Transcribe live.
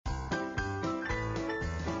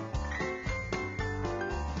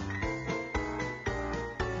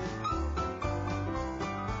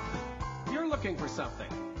looking for something.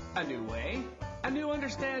 A new way, a new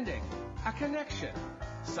understanding, a connection,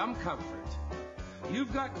 some comfort.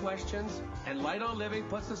 You've got questions, and Light on Living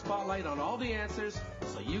puts the spotlight on all the answers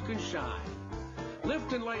so you can shine.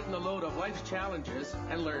 Lift and lighten the load of life's challenges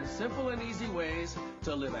and learn simple and easy ways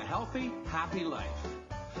to live a healthy, happy life.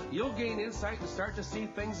 You'll gain insight and start to see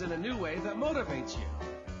things in a new way that motivates you.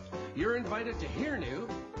 You're invited to hear new,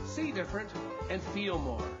 see different, and feel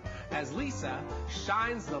more as Lisa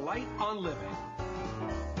shines the light on living.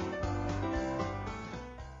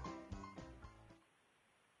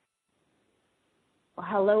 Well,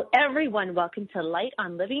 hello, everyone. Welcome to Light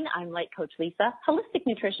on Living. I'm Light Coach Lisa, holistic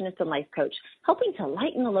nutritionist and life coach, helping to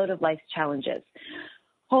lighten the load of life's challenges.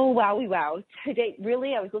 Oh, wowie wow. Today,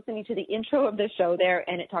 really, I was listening to the intro of the show there,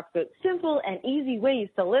 and it talks about simple and easy ways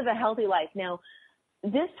to live a healthy life. Now,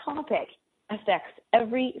 this topic affects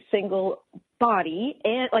every single body,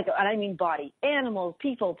 and I mean body, animals,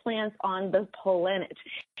 people, plants on the planet.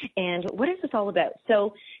 And what is this all about?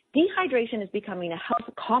 So dehydration is becoming a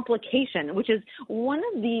health complication, which is one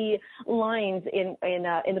of the lines in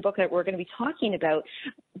the book that we're going to be talking about.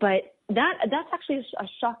 But that's actually a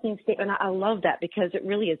shocking statement. I love that because it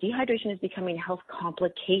really is. Dehydration is becoming a health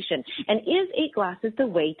complication. And is 8 glasses the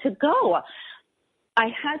way to go? I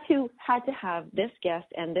had to have this guest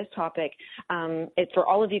and this topic for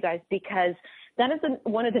all of you guys because that is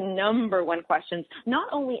one of the number one questions. Not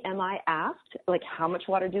only am I asked, like, how much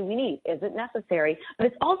water do we need? Is it necessary? But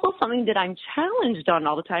it's also something that I'm challenged on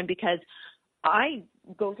all the time because I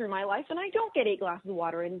go through my life and I don't get 8 glasses of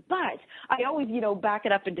water in, but I always, back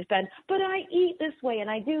it up and defend, but I eat this way and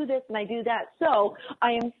I do this and I do that. So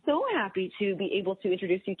I am so happy to be able to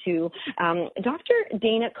introduce you to Dr.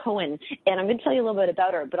 Dana Cohen. And I'm going to tell you a little bit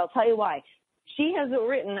about her, but I'll tell you why. She has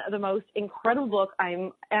written the most incredible book. I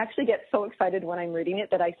actually get so excited when I'm reading it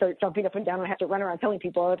that I start jumping up and down and I have to run around telling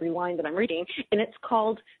people every line that I'm reading. And it's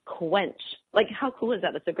called Quench. Like, how cool is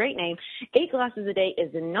that? That's a great name. 8 glasses a day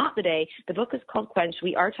is not the day. The book is called Quench.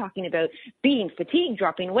 We are talking about being fatigued,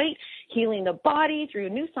 dropping weight, healing the body through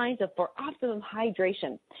new science for optimum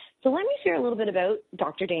hydration. So let me share a little bit about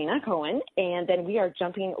Dr. Dana Cohen, and then we are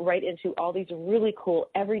jumping right into all these really cool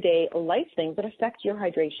everyday life things that affect your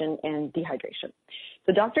hydration and dehydration.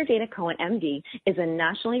 So Dr. Dana Cohen, MD, is a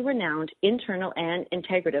nationally renowned internal and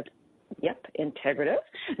integrative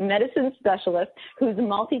medicine specialist whose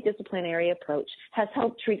multidisciplinary approach has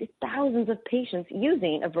helped treat thousands of patients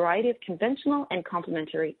using a variety of conventional and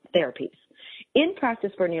complementary therapies. In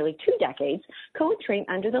practice for nearly 2 decades, Cohen trained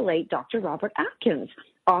under the late Dr. Robert Atkins,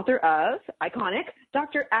 author of iconic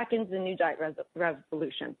Dr. Atkins' The New Diet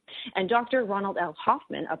Revolution, and Dr. Ronald L.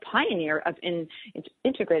 Hoffman, a pioneer of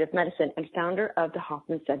integrative medicine and founder of the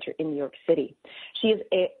Hoffman Center in New York City. She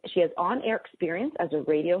has on-air experience as a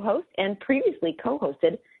radio host and previously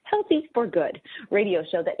co-hosted Healthy for Good radio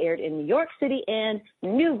show that aired in New York City and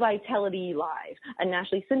New Vitality Live, a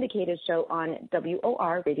nationally syndicated show on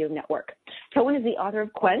WOR Radio Network. Cohen is the author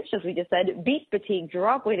of Quench, as we just said, Beat Fatigue,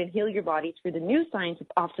 Drop Weight, and Heal Your Body through the new science of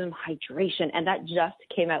optimum hydration. And that just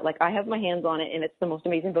came out. Like, I have my hands on it, and it's the most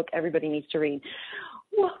amazing book everybody needs to read.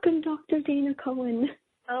 Welcome, Dr. Dana Cohen.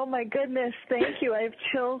 Oh, my goodness. Thank you. I have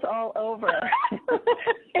chills all over.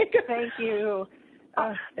 Thank you.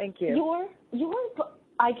 Thank you.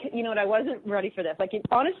 I wasn't ready for this.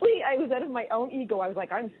 Honestly, I was out of my own ego. I was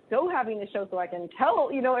like, I'm so having this show so I can tell,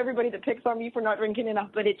 everybody that picks on me for not drinking enough.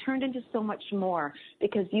 But it turned into so much more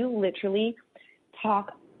because you literally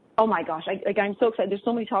talk. Oh my gosh, I'm so excited. There's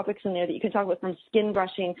so many topics in there that you can talk about, from skin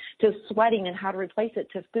brushing to sweating and how to replace it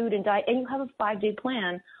to food and diet. And you have a 5-day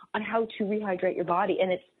plan on how to rehydrate your body.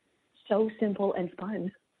 And it's so simple and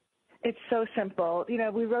fun. It's so simple.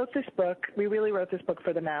 We wrote this book. We really wrote this book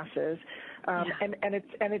for the masses, and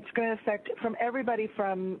it's going to affect from everybody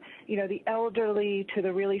from the elderly to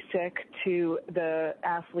the really sick to the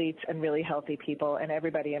athletes and really healthy people and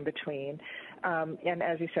everybody in between. And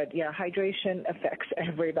as you said, hydration affects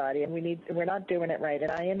everybody, and we're not doing it right.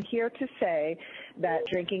 And I am here to say that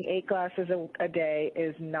drinking 8 glasses a day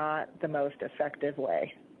is not the most effective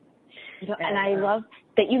way. And I love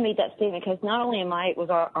that you made that statement, because not only was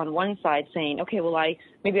on one side saying, okay, well,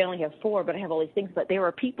 maybe I only have 4, but I have all these things, but there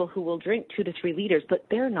are people who will drink 2 to 3 liters, but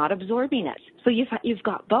they're not absorbing it. So you've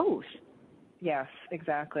got both. Yes,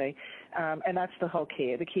 exactly. And that's the whole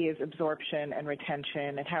key. The key is absorption and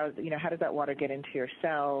retention, and how does that water get into your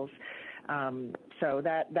cells? So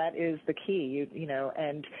that is the key,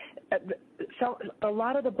 and so a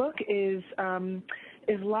lot of the book is,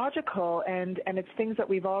 logical, and it's things that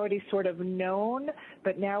we've already sort of known,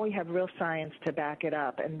 but now we have real science to back it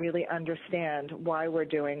up and really understand why we're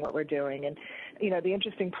doing what we're doing. And the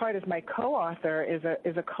interesting part is my co-author is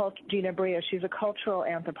Gina Bria. She's a cultural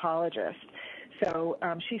anthropologist. So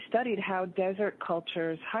she studied how desert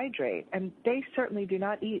cultures hydrate, and they certainly do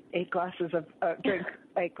not drink 8 glasses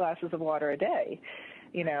of water a day,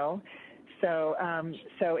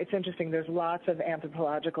 So it's interesting. There's lots of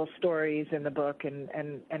anthropological stories in the book and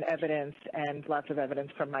evidence, and lots of evidence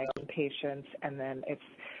from my own patients. And then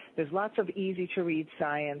there's lots of easy to read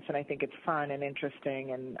science, and I think it's fun and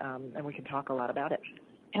interesting, and we can talk a lot about it.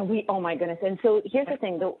 And oh my goodness. And so here's the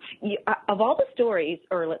thing, though, of all the stories,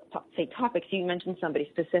 or let's say topics, you mentioned somebody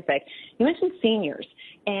specific. You mentioned seniors.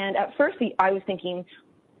 And at first I was thinking,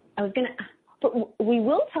 but we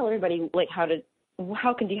will tell everybody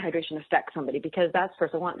how can dehydration affect somebody, because that's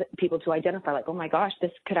first I want people to identify, like, oh my gosh,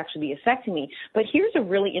 this could actually be affecting me. But here's a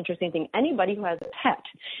really interesting thing. Anybody who has a pet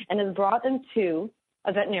and has brought them to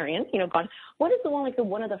a veterinarian, gone, what is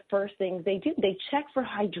one of the first things they do? They check for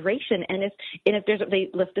hydration, and if they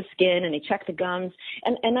lift the skin and they check the gums,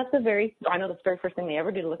 and that's I know that's the very first thing they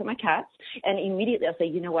ever do to look at my cats, and immediately I'll say,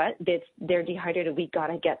 you know what, they're dehydrated. We got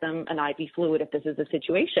to get them an IV fluid if this is a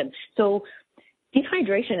situation. So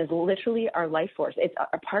dehydration is literally our life force. It's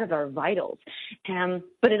a part of our vitals.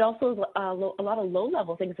 But it also is a lot of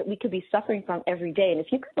low-level things that we could be suffering from every day. And if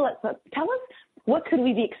you could tell us, what could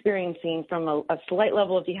we be experiencing from a slight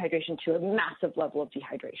level of dehydration to a massive level of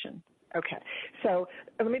dehydration? Okay. So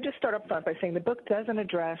let me just start up front by saying the book doesn't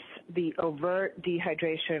address the overt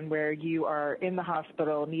dehydration where you are in the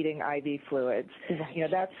hospital needing IV fluids.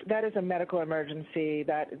 Right. That is a medical emergency.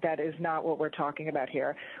 That is not what we're talking about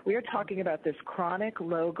here. We are talking about this chronic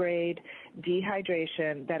low-grade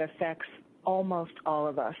dehydration that affects almost all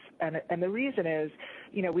of us, and the reason is,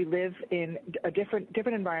 we live in a different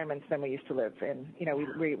environments than we used to live in.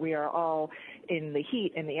 We are all in the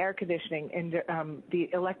heat, in the air conditioning, in the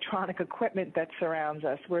electronic equipment that surrounds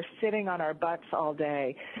us. We're sitting on our butts all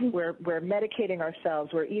day. We're medicating ourselves.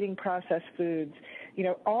 We're eating processed foods.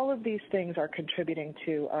 All of these things are contributing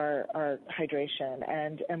to our hydration,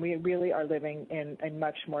 and we really are living in a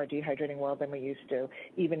much more dehydrating world than we used to,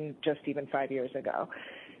 even 5 years ago.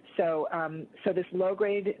 So this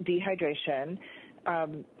low-grade dehydration,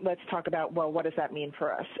 let's talk about, what does that mean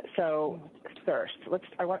for us? So thirst.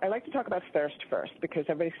 I like to talk about thirst first, because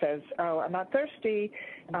everybody says, oh, I'm not thirsty,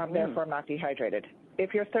 therefore I'm not dehydrated.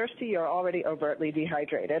 If you're thirsty, you're already overtly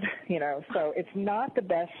dehydrated, so it's not the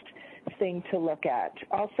best thing to look at.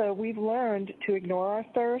 Also, we've learned to ignore our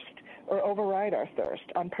thirst or override our thirst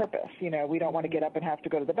on purpose. We don't want to get up and have to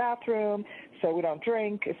go to the bathroom, so we don't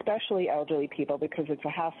drink, especially elderly people, because it's a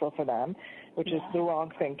hassle for them, which is the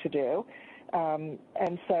wrong thing to do.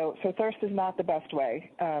 And so thirst is not the best way.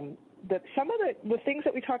 But some of the things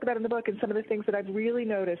that we talk about in the book, and some of the things that I've really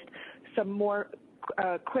noticed, some more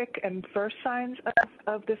quick and first signs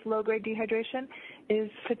of this low-grade dehydration is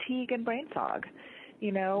fatigue and brain fog.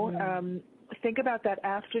 Think about that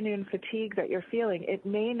afternoon fatigue that you're feeling. It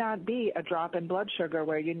may not be a drop in blood sugar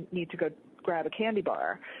where you need to go grab a candy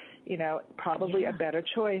bar. Probably a better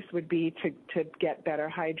choice would be to get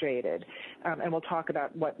better hydrated. And we'll talk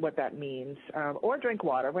about what that means. Or drink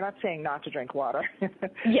water. We're not saying not to drink water.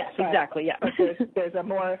 Yes, exactly, yeah. But there's a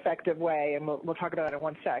more effective way, and we'll talk about it in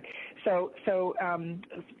one sec. So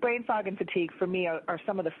brain fog and fatigue, for me, are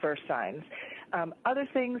some of the first signs. Other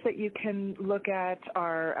things that you can look at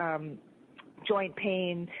are joint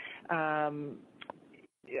pain,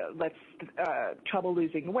 trouble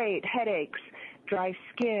losing weight, headaches, dry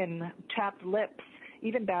skin, chapped lips,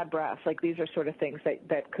 even bad breath. These are sort of things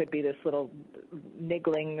that could be this little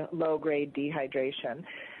niggling low-grade dehydration.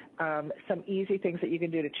 Some easy things that you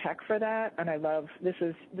can do to check for that, and I love this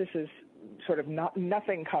is sort of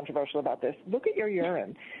nothing controversial about this. Look at your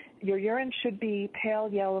urine. Your urine should be pale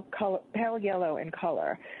yellow in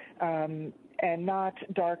color. And not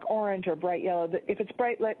dark orange or bright yellow. If it's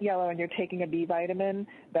bright yellow and you're taking a B vitamin,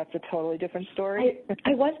 that's a totally different story.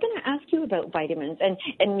 I was going to ask you about vitamins,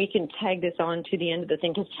 and we can tag this on to the end of the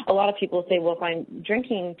thing, because a lot of people say, well, if I'm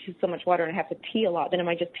drinking so much water and I have to pee a lot, then am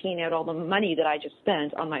I just peeing out all the money that I just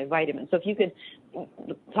spent on my vitamins? So if you could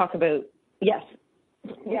talk about,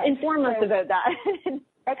 inform us about that.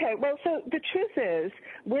 Okay, well, so the truth is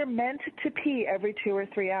we're meant to pee every 2 or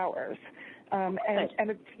 3 hours. And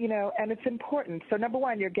it's important. So number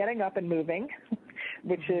one, you're getting up and moving,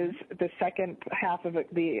 which is the second half of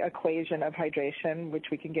the equation of hydration, which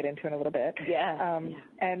we can get into in a little bit.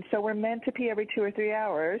 And so we're meant to pee every 2 or 3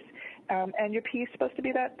 hours, and your pee is supposed to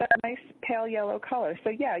be that nice pale yellow color. So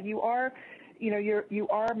you are you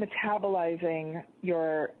are metabolizing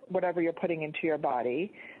whatever you're putting into your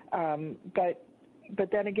body, but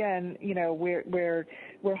then again, we're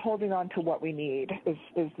holding on to what we need is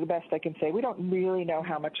the best I can say. We don't really know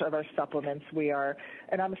how much of our supplements we are,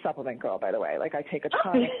 and I'm a supplement girl, by the way. Like, I take a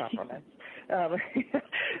ton of supplements.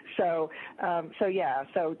 So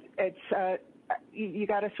it's you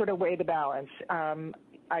got to sort of weigh the balance.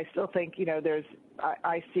 I still think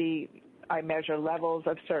I measure levels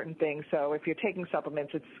of certain things. So if you're taking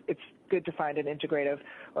supplements, it's good to find an integrative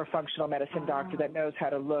or functional medicine doctor that knows how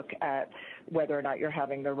to look at whether or not you're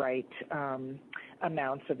having the right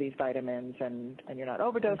amounts of these vitamins and you're not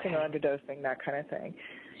overdosing or underdosing, that kind of thing.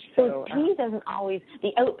 So P doesn't always,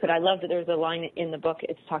 the output, I love that there's a line in the book,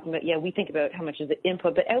 it's talking about, we think about how much is the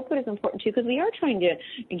input, but output is important too, because we are trying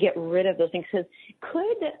to get rid of those things. Because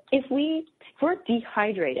if we're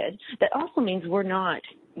dehydrated, that also means we're not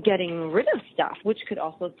getting rid of stuff, which could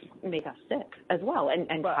also make us sick as well,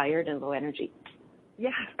 and tired and low energy. Yeah,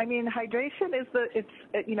 I mean, hydration is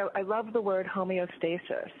I love the word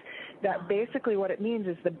homeostasis. That basically what it means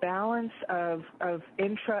is the balance of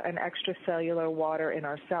intra and extracellular water in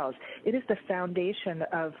our cells. It is the foundation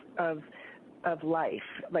of life.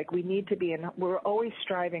 Like, we need to we're always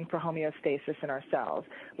striving for homeostasis in our cells.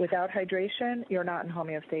 Without hydration, you're not in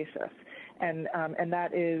homeostasis. And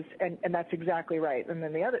that's exactly right. And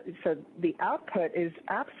then the output is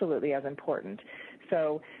absolutely as important.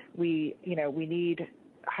 So we need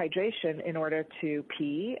hydration in order to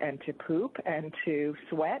pee and to poop and to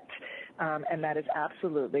sweat, and that is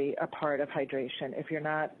absolutely a part of hydration. If you're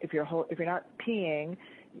not peeing,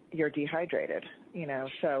 you're dehydrated.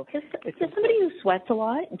 So does somebody who sweats a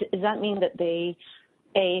lot, does that mean that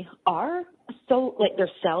they are so, like, their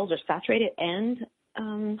cells are saturated and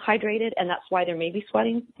hydrated, and that's why they're maybe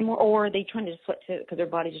sweating more, or are they trying to sweat because their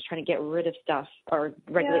body's just trying to get rid of stuff or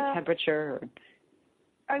regulate temperature?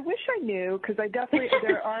 I wish I knew, because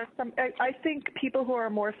there are some, I think people who are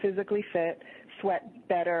more physically fit sweat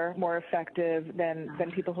better, more effective than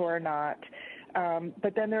people who are not.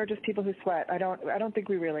 But then there are just people who sweat. I don't think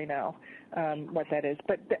we really know what that is.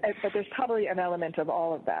 But there's probably an element of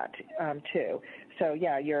all of that too. So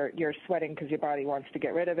yeah, you're sweating because your body wants to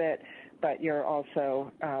get rid of it, but you're also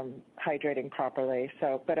hydrating properly.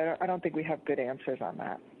 So, but I don't think we have good answers on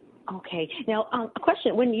that. Okay. Now, a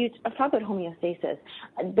question. When you talk about homeostasis,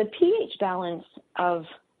 the pH balance of,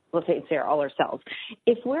 let's say all our cells,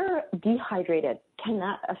 if we're dehydrated, can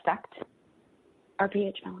that affect our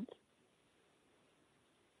pH balance?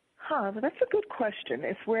 That's a good question.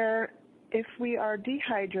 If we are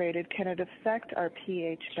dehydrated, can it affect our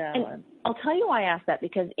pH balance? And I'll tell you why I asked that,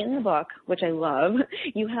 because in the book, which I love,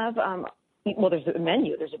 you have there's a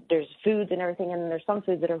menu. There's foods and everything, and there's some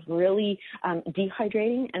foods that are really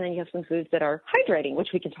dehydrating, and then you have some foods that are hydrating, which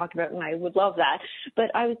we can talk about, and I would love that. But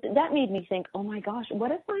that made me think, oh my gosh, what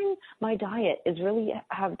if my diet is really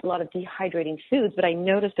have a lot of dehydrating foods, but I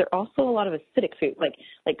noticed there are also a lot of acidic foods,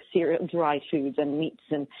 like cereal, dry foods and meats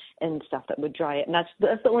and stuff that would dry it, and that's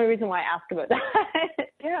the only reason why I asked about that.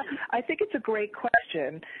 Yeah, I think it's a great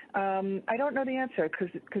question. I don't know the answer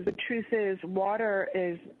because the truth is water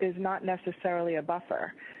is not necessarily a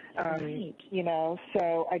buffer. Right.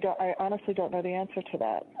 So I honestly don't know the answer to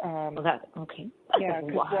that. Okay. Yeah,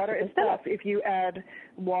 because water is tough. If you add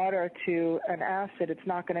water to an acid, it's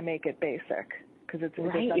not going to make it basic because there's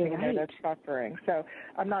nothing in there that's buffering. So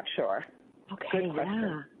I'm not sure. Okay,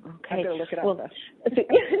 yeah. Okay. I'm going to look it up.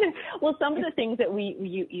 Well, some of the things that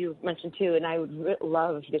you mentioned too, and I would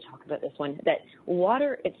love you to talk about this one, that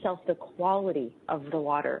water itself, the quality of the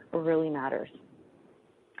water really matters.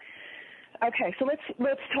 Okay, so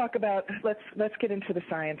let's talk about let's get into the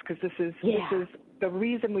science, because this is the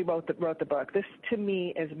reason we wrote the book. This to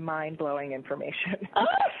me is mind-blowing information.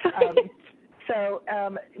 So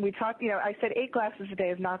we talked, I said 8 glasses a day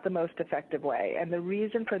is not the most effective way. And the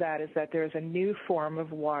reason for that is that there's a new form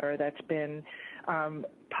of water that's been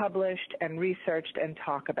published and researched and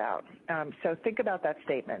talked about. So think about that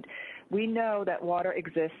statement. We know that water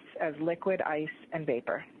exists as liquid, ice, and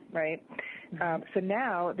vapor, right? So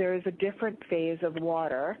now there is a different phase of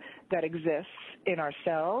water that exists in our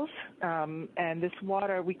cells. And this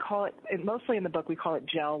water, we call it, mostly in the book, we call it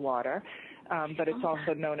gel water. But it's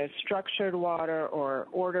also known as structured water or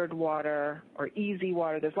ordered water or easy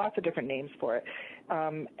water. There's lots of different names for it.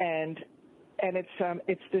 And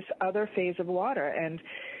it's this other phase of water. And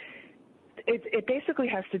it basically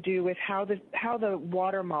has to do with how the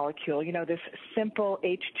water molecule, this simple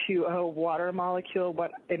H2O water molecule,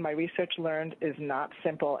 what in my research learned is not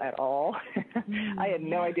simple at all. I had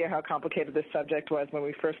no idea how complicated this subject was when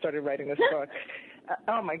we first started writing this book.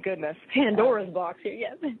 Oh my goodness. Pandora's box here,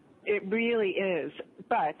 yes. It really is.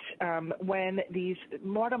 But when these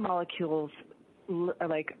water molecules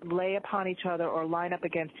lay upon each other or line up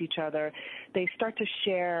against each other, they start to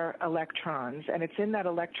share electrons, and it's in that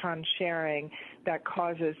electron sharing that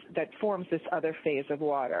forms this other phase of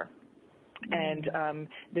water. And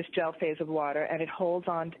this gel phase of water, and it holds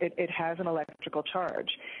on, it has an electrical charge,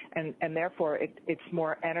 and therefore it's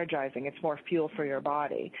more energizing, it's more fuel for your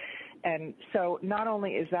body. And so not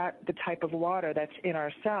only is that the type of water that's in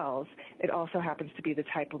our cells, it also happens to be the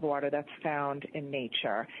type of water that's found in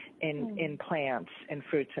nature, in plants, in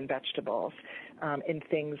fruits and vegetables, in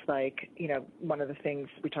things like, one of the things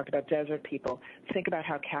we talked about, desert people. Think about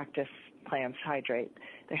how cactus plants hydrate.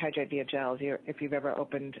 They hydrate via gels. If you've ever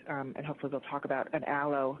opened, and hopefully we'll talk about an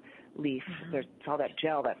aloe leaf, there's all that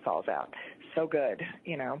gel that falls out. So good,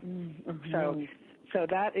 So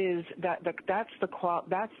that's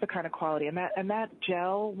the kind of quality, and that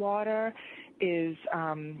gel water is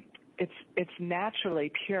it's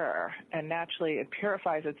naturally pure, and naturally it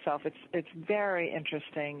purifies itself. It's very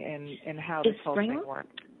interesting in how this whole thing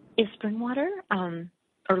works. Is spring water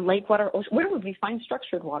or lake water? Where would we find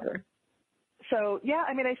structured water? So, yeah,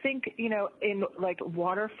 I mean, I think, in like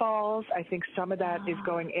waterfalls, I think some of that is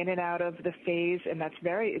going in and out of the phase, and that's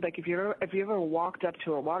very, like, if you ever walked up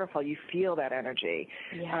to a waterfall, you feel that energy.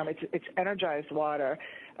 Yeah. It's energized water.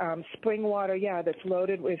 Spring water, that's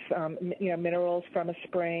loaded with, minerals from a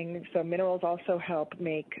spring. So minerals also help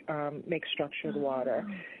make structured water.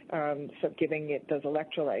 So giving it those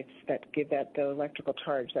electrolytes that give that the electrical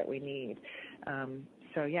charge that we need.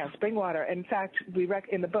 So, spring water. In fact,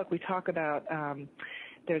 in the book we talk about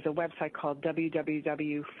there's a website called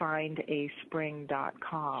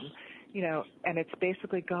www.findaspring.com, and it's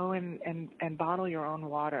basically go and bottle your own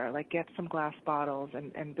water, like get some glass bottles,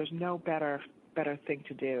 and there's no better thing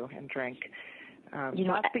to do and drink.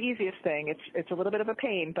 Not the easiest thing. It's a little bit of a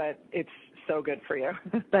pain, but it's so good for you.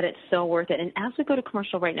 But it's so worth it. And as we go to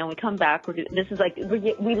commercial right now, we come back. This is like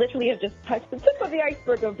we literally have just touched the tip of the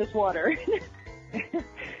iceberg of this water.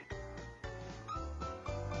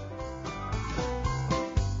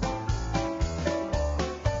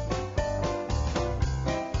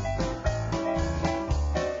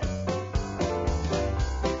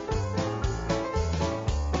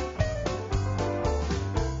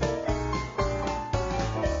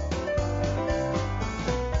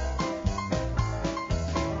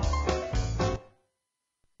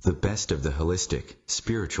 The best of the holistic,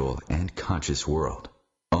 spiritual, and conscious world.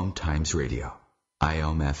 OMTimes Radio.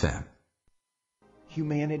 IOM-FM.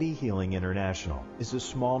 Humanity Healing International is a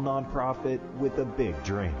small nonprofit with a big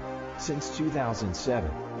dream. Since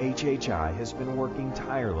 2007, HHI has been working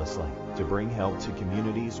tirelessly to bring help to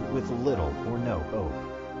communities with little or no hope.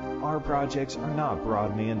 Our projects are not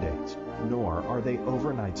broad mandates, nor are they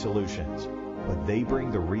overnight solutions, but they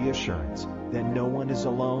bring the reassurance that no one is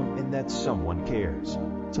alone and that someone cares.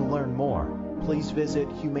 To learn more, please visit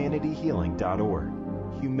humanityhealing.org.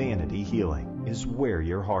 Humanity Healing is where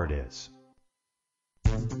your heart is.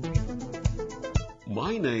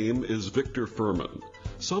 My name is Victor Furman.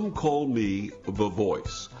 Some call me the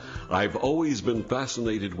Voice. I've always been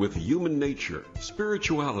fascinated with human nature,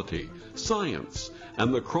 spirituality, science,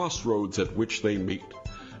 and the crossroads at which they meet.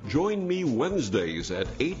 Join me Wednesdays at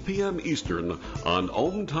 8 p.m. Eastern on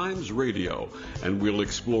OMTimes Radio, and we'll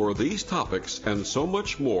explore these topics and so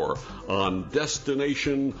much more on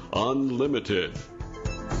Destination Unlimited.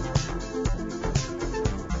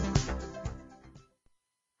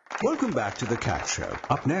 Welcome back to The Cat Show.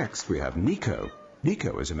 Up next, we have Nico.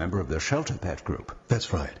 Nico is a member of the Shelter Pet Group.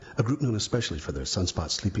 That's right. A group known especially for their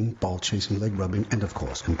sunspot sleeping, ball chasing, leg rubbing, and of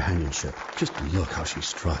course, companionship. Just look how she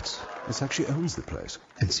struts. It's like she owns the place.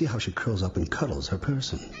 And see how she curls up and cuddles her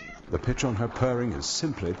person. The pitch on her purring is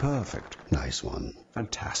simply perfect. Nice one.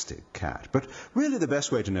 Fantastic cat. But really the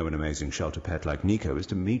best way to know an amazing shelter pet like Nico is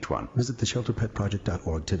to meet one. Visit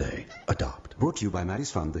theshelterpetproject.org today. Adopt. Brought to you by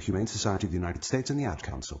Maddie's Fund, the Humane Society of the United States, and the Ad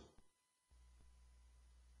Council.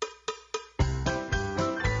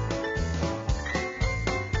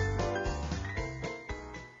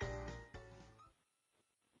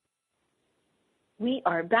 We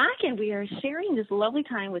are back, and we are sharing this lovely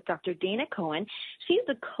time with Dr. Dana Cohen. She's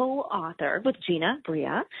the co-author with Gina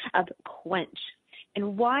Bria of Quench.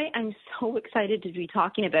 And why I'm so excited to be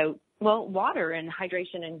talking about, water and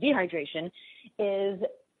hydration and dehydration is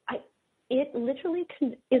it literally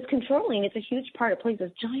is controlling. It's a huge part. It plays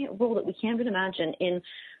a giant role that we can't even imagine in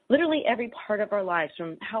literally every part of our lives,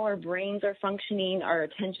 from how our brains are functioning, our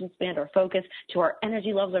attention span, our focus, to our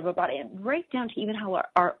energy levels of our body, and right down to even how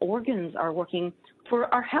our organs are working for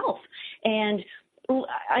our health. And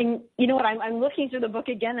you know what, I'm looking through the book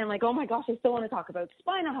again, and I'm like, oh my gosh, I still want to talk about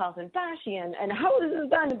spinal health and fascia and how this is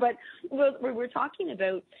done. But we're talking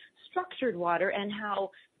about structured water and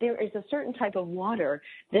how there is a certain type of water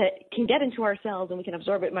that can get into our cells and we can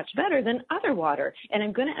absorb it much better than other water. And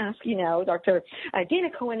I'm going to ask you now, Dr. Dana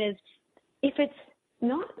Cohen, is if it's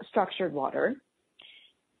not structured water,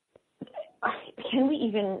 can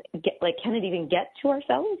it even get to our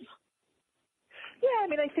cells? Yeah, I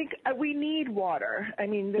mean, I think we need water. I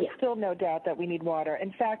mean, there's still no doubt that we need water.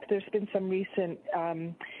 In fact, there's been some recent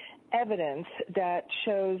evidence that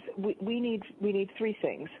shows we need three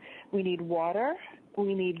things. We need water,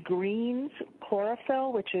 we need greens,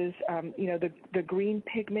 chlorophyll, which is the green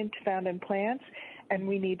pigment found in plants, and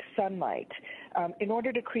we need sunlight in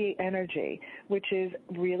order to create energy, which is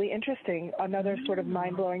really interesting. Another sort of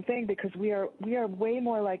mind-blowing thing, because we are way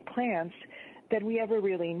more like plants than we ever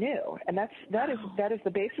really knew, and that is the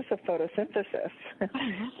basis of photosynthesis.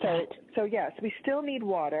 So yes, we still need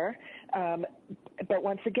water, but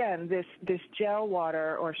once again, this gel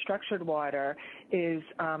water or structured water is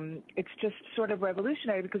it's just sort of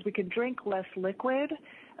revolutionary because we can drink less liquid,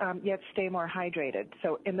 yet stay more hydrated.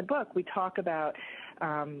 So in the book, we talk about,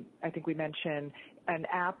 I think we mentioned, an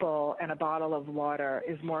apple and a bottle of water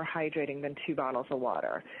is more hydrating than 2 bottles of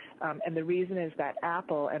water. And the reason is that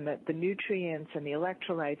apple and the nutrients and the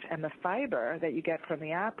electrolytes and the fiber that you get from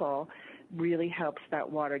the apple really helps that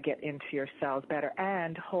water get into your cells better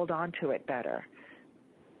and hold on to it better.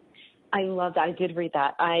 I love that. I did read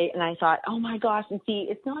that. And I thought, oh my gosh. And see,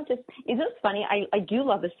 it's funny? I do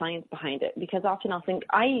love the science behind it, because often I'll think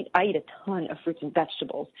I eat a ton of fruits and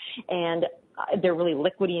vegetables, and they're really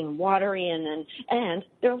liquidy and watery, and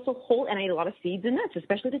they're also whole, and I eat a lot of seeds and nuts,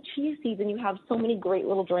 especially the chia seeds, and you have so many great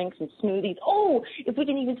little drinks and smoothies. Oh, if we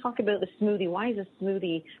can even talk about the smoothie, why is a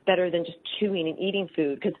smoothie better than just chewing and eating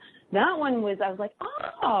food? Because that one I was like,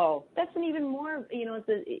 oh, that's an even more,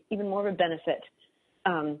 it's even more of a benefit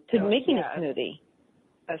to making a smoothie.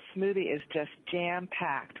 A smoothie is just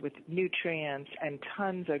jam-packed with nutrients and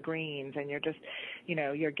tons of greens, and you're just,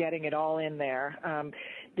 you're getting it all in there.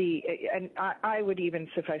 I would even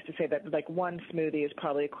suffice to say that like one smoothie is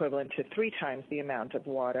probably equivalent to 3 times the amount of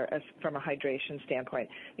water as from a hydration standpoint.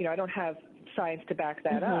 I don't have science to back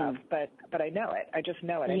that up, but I know it. I just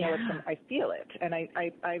know it. I know it I feel it, and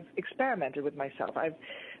I've experimented with myself.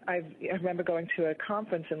 I remember going to a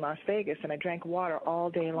conference in Las Vegas, and I drank water all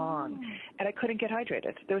day long, and I couldn't get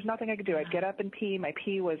hydrated. There was nothing I could do. I'd get up and pee. My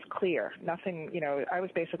pee was clear. Nothing, I was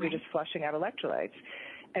basically just flushing out electrolytes.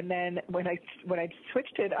 And then when I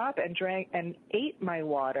switched it up and drank and ate my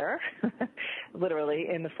water, literally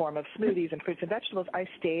in the form of smoothies and fruits and vegetables, I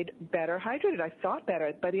stayed better hydrated. I thought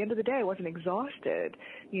better. By the end of the day, I wasn't exhausted.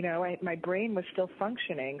 My brain was still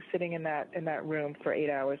functioning, sitting in that room for 8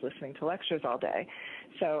 hours listening to lectures all day.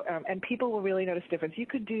 So, and people will really notice a difference.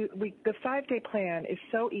 The 5-day plan is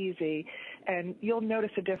so easy, and you'll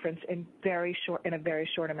notice a difference in a very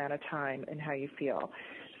short amount of time in how you feel.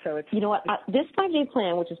 So it's, this 5-day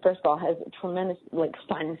plan, which is, first of all, has tremendous,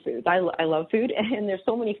 fun foods. I love food, and there's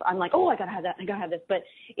so many, I'm like, oh, I gotta have that, I gotta have this. But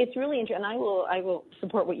it's really interesting, and I will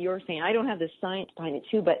support what you're saying. I don't have this science behind it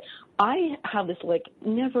too, but I have this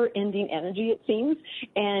never-ending energy, it seems,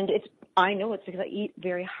 and I know it's because I eat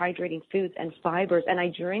very hydrating foods and fibers, and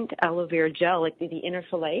I drink aloe vera gel, like the inner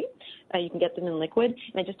fillet. You can get them in liquid,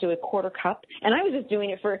 and I just do a 1/4 cup. And I was just doing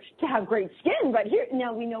it to have great skin, but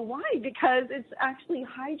now we know why, because it's actually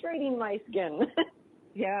hydrating my skin.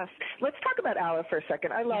 Yes. Let's talk about aloe for a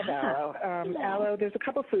second. I love aloe. Aloe, there's a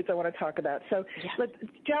couple foods I want to talk about. So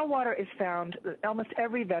gel water is found, almost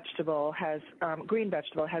every vegetable has, green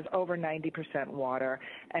vegetable has over 90% water,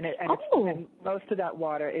 and most of that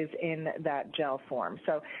water is in that gel form.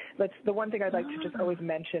 So the one thing I'd like to just always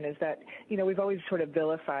mention is that, we've always sort of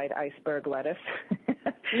vilified iceberg lettuce.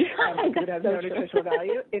 It has no nutritional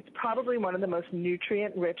value. It's probably one of the most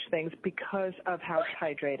nutrient-rich things because of how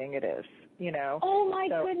hydrating it is. Oh my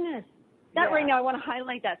goodness. Right now I want to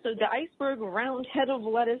highlight that. So the iceberg round head of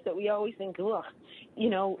lettuce that we always think, ugh,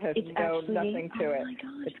 has nothing to it. My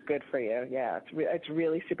gosh. It's good for you. Yeah, it's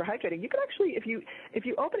really super hydrating. You could actually, if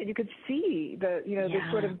you open it, you could see the the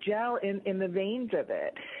sort of gel in the veins of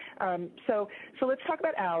it. So let's talk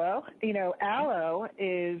about aloe. Aloe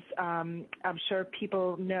is, I'm sure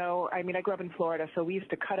people know, I grew up in Florida, so we used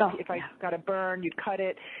to cut it. If I got a burn, you'd cut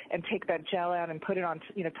it and take that gel out and put it on,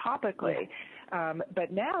 topically.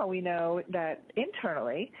 But now we know that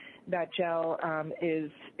internally that gel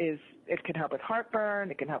it can help with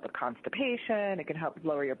heartburn, it can help with constipation, it can help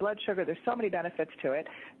lower your blood sugar. There's so many benefits to it,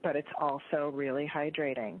 but it's also really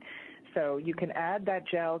hydrating. So you can add that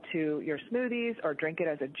gel to your smoothies or drink it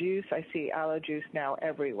as a juice. I see aloe juice now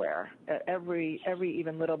everywhere. Every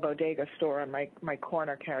even little bodega store on my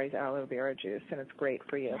corner carries aloe vera juice, and it's great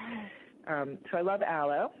for you. So I love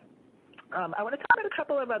aloe. I want to talk about a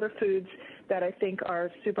couple of other foods that I think are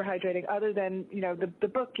super hydrating other than, the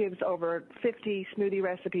book gives over 50 smoothie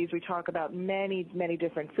recipes. We talk about many, many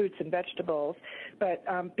different fruits and vegetables. But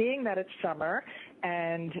being that it's summer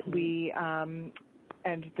and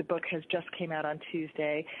and the book has just came out on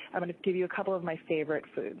Tuesday, I'm going to give you a couple of my favorite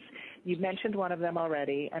foods. You mentioned one of them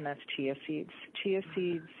already, and that's chia seeds. Chia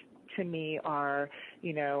seeds, to me, are,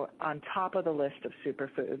 on top of the list of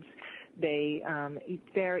superfoods. They're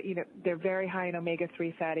very high in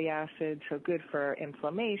omega-3 fatty acids, so good for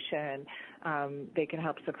inflammation. They can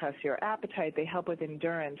help suppress your appetite. They help with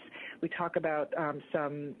endurance. We talk about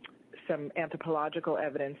some anthropological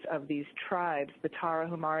evidence of these tribes, the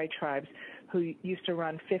Tarahumara tribes, who used to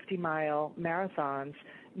run 50-mile marathons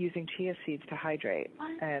using chia seeds to hydrate.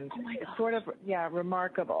 And it's sort of,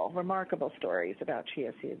 remarkable stories about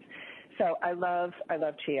chia seeds. So I love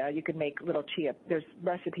chia. You can make little chia. There's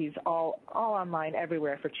recipes all online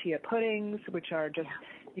everywhere for chia puddings, which are just,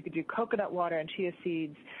 you could do coconut water and chia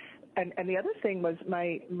seeds. And the other thing was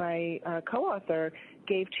my co-author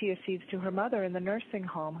gave chia seeds to her mother in the nursing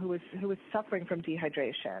home who was suffering from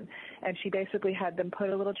dehydration, and she basically had them put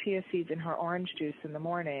a little chia seeds in her orange juice in the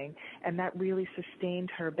morning, and that really sustained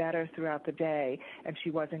her better throughout the day, and she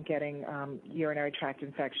wasn't getting urinary tract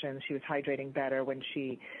infections. She was hydrating better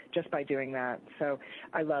just by doing that. So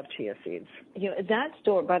I love chia seeds. That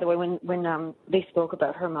story, by the way, when they spoke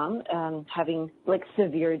about her mom having like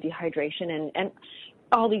severe dehydration and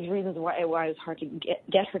all these reasons why it was hard to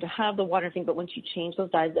get her to have the water thing, but when she changed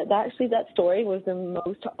those diets, that story was the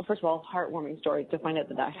most, first of all, heartwarming story to find out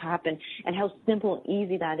that happened and how simple and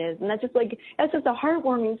easy that is. And that's just a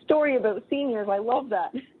heartwarming story about seniors. I love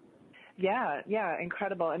that. Yeah,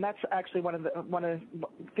 incredible. And that's actually one of the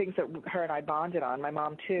things that her and I bonded on. My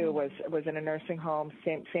mom too was in a nursing home,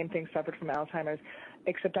 same thing, suffered from Alzheimer's,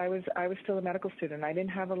 except I was still a medical student. I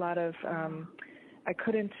didn't have a lot of I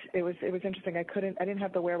couldn't, it was interesting. I didn't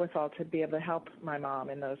have the wherewithal to be able to help my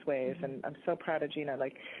mom in those ways. And I'm so proud of Gina.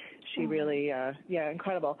 She really,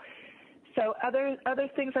 incredible. So other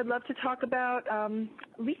things I'd love to talk about,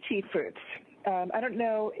 lychee fruits. I don't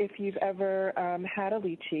know if you've ever had a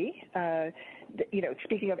lychee.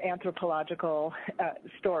 Speaking of anthropological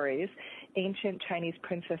stories, ancient Chinese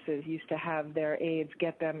princesses used to have their aides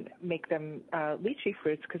make them lychee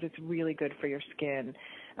fruits because it's really good for your skin.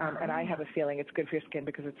 And I have a feeling it's good for your skin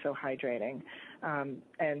because it's so hydrating. And,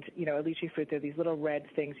 a lychee fruit, they're these little red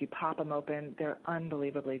things. You pop them open. They're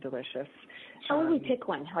unbelievably delicious. How will we pick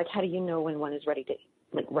one? How do you know when one is ready to,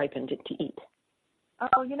 ripened to eat?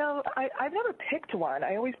 Oh, I've never picked one.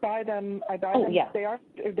 I always buy them. Them. Yeah.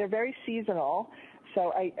 They're very seasonal.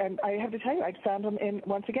 So I have to tell you, I found them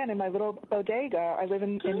once again in my little bodega. I live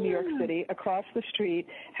in New York City. Across the street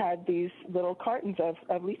had these little cartons of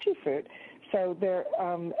lychee fruit. So they're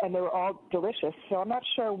and they were all delicious. So I'm not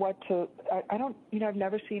sure what to. I don't. I've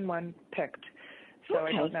never seen one picked. So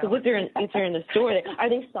okay. I don't know. So if they're in the store, are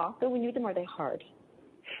they soft though when you eat them? Or are they hard?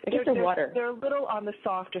 They're water. They're a little on the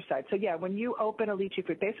softer side. So yeah, when you open a lychee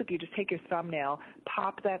fruit, basically you just take your thumbnail,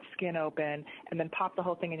 pop that skin open, and then pop the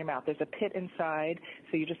whole thing in your mouth. There's a pit inside,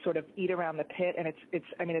 so you just sort of eat around the pit, and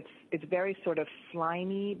it's very sort of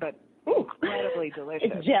slimy, but incredibly delicious.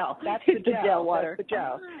 It's gel. That's the gel water. That's the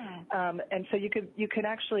gel. And so you can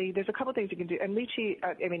actually, there's a couple things you can do. And lychee,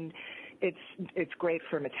 it's great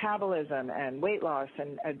for metabolism and weight loss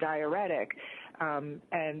and a diuretic.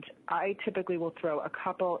 And I typically will throw a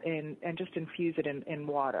couple in and just infuse it in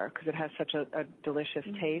water because it has such a delicious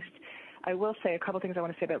taste. I will say a couple things I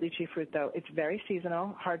want to say about lychee fruit, though. It's very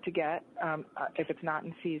seasonal, hard to get if it's not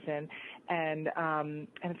in season, and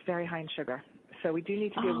it's very high in sugar. So we do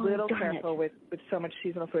need to be a little careful with so much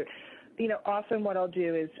seasonal fruit. Often what I'll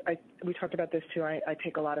do is, we talked about this too, I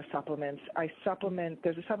take a lot of supplements.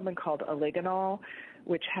 There's a supplement called oligonol,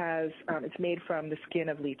 which has, it's made from the skin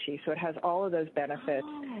of lychee, so it has all of those benefits.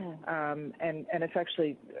 And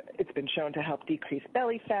it's been shown to help decrease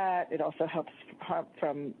belly fat. It also helps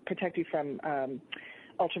protect you from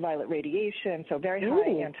ultraviolet radiation, so very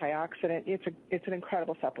high antioxidant. It's an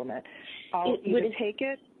incredible supplement. I'll either take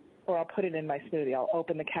it or I'll put it in my smoothie. I'll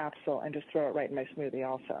open the capsule and just throw it right in my smoothie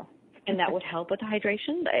also. And that would help with the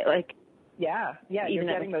hydration? Yeah, you're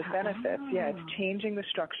getting those benefits. Yeah, it's changing the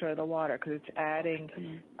structure of the water because it's adding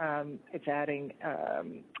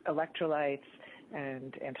electrolytes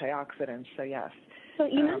and antioxidants. So yes. So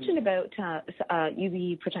you mentioned about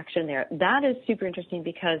UV protection there. That is super interesting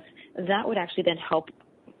because that would actually then help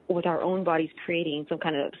with our own bodies creating some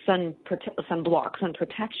kind of sun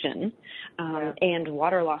protection, and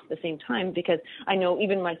water loss at the same time, because I know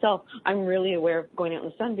even myself, I'm really aware of going out in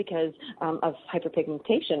the sun because of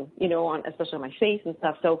hyperpigmentation, especially on my face and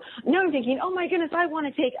stuff. So now I'm thinking, oh my goodness, I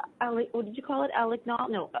want to take, what did you call it? Oligonol?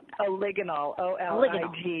 No. Oligonol,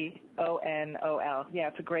 Oligonol. Yeah,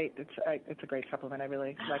 it's a great supplement. I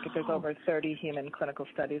really like it. There's over 30 human clinical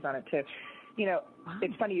studies on it too.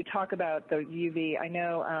 It's funny you talk about the UV. I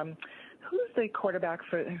know who's the quarterback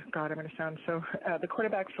for? God, I'm going to sound so. The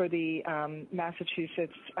quarterback for the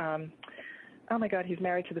Massachusetts. Oh my God, he's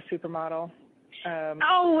married to the supermodel.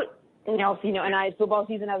 No, and football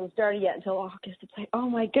season hasn't started yet until August. It's like, oh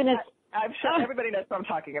my goodness. I'm sure everybody knows what I'm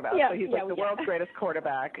talking about. So he's the world's greatest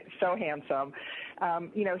quarterback, so handsome.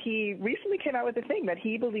 He recently came out with the thing that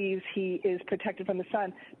he believes he is protected from the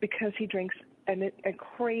sun because he drinks a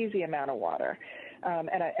crazy amount of water.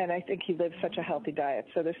 And I think he lives such a healthy diet.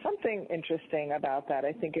 So there's something interesting about that.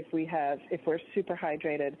 I think if we're super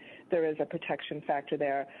hydrated, there is a protection factor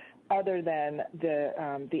there other than the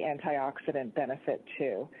antioxidant benefit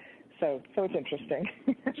too. So it's interesting.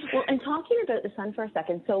 Well, and talking about the sun for a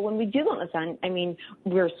second, so when we do go in the sun,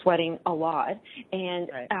 we're sweating a lot. And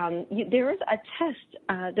there was a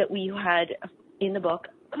test that we had in the book,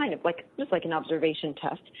 kind of just like an observation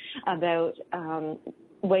test about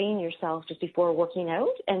weighing yourself just before working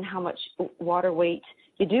out and how much water weight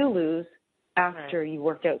you do lose after you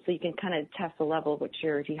worked out. So you can kind of test the level which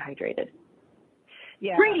you're dehydrated.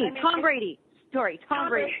 Yeah. Tom Brady. Sorry, Tom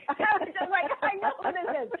Brady. I know what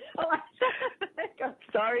it is.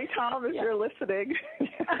 Sorry, Tom, if you're listening.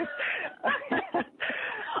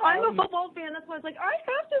 I'm a football fan. That's why I was like, I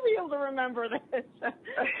have to be able to remember this.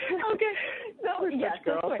 Okay. So,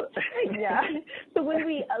 girl. So when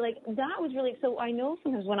we, that was really, so I know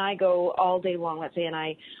sometimes when I go all day long, let's say, and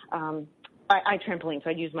I trampoline, so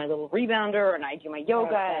I use my little rebounder and I do my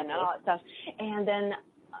yoga and all that stuff. And then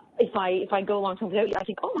if I go a long time without you, I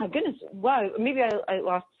think, oh my goodness, wow, maybe I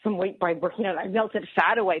lost some weight by working out. I melted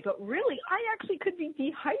fat away, but really, I actually could be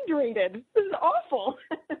dehydrated. This is awful.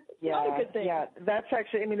 Not a good thing. Yeah, that's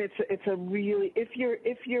actually. It's a really if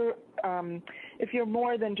you're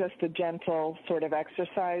more than just a gentle sort of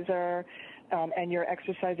exerciser. And you're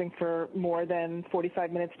exercising for more than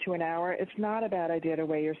 45 minutes to an hour, it's not a bad idea to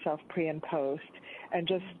weigh yourself pre and post and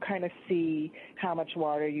just kind of see how much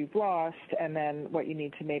water you've lost and then what you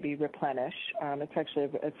need to maybe replenish. It's actually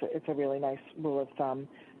it's a really nice rule of thumb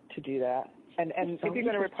to do that. And if you're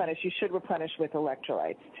going to replenish, you should replenish with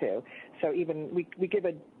electrolytes too. So even we give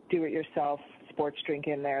a do-it-yourself sports drink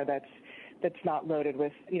in there that's not loaded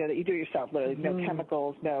with, that you do it yourself, literally no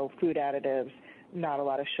chemicals, no food additives, not a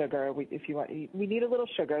lot of sugar. We need a little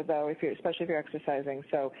sugar though, especially if you're exercising.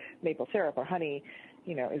 So maple syrup or honey,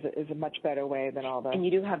 is a much better way than all the. And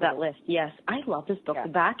you do have that list. Yes, I love this book. Yeah.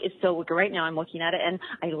 The back is so right now. I'm looking at it, and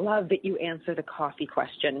I love that you answer the coffee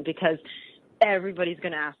question because everybody's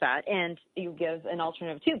going to ask that, and you give an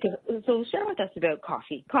alternative too. So share with us about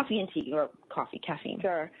coffee and tea, or caffeine.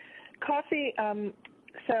 Sure, coffee.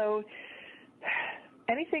 So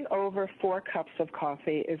anything over 4 cups of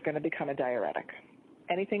coffee is going to become a diuretic.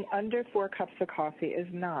 Anything under 4 cups of coffee is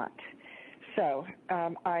not. So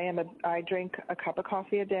I drink a cup of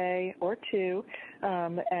coffee a day or 2,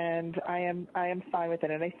 and I am fine with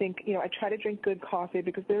it. And I think I try to drink good coffee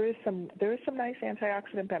because there is some nice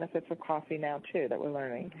antioxidant benefits of coffee now too that we're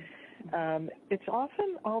learning. It's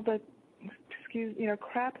often all the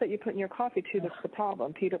crap that you put in your coffee too that's the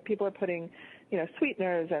problem. People are putting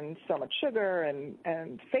sweeteners and so much sugar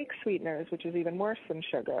and fake sweeteners, which is even worse than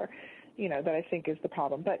sugar, that I think is the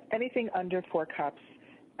problem. But anything under 4 cups,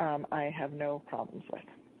 I have no problems with.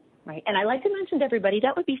 Right. And I like to mention to everybody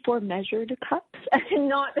that would be 4 measured cups and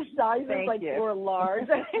not the sizes like 4 large.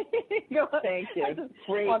 Thank you.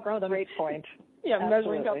 Great point. Yeah,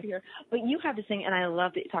 measuring cup here. But you have this thing, and I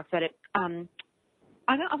love that you talked about it.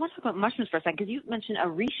 I want to talk about mushrooms for a second because you mentioned a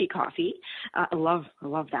reishi coffee. I love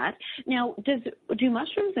that. Now, do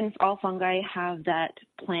mushrooms and all fungi have that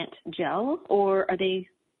plant gel, or are they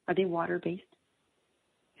water based?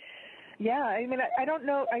 Yeah, I don't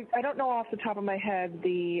know. I don't know off the top of my head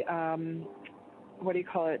the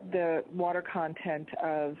the water content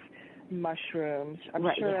of mushrooms. I'm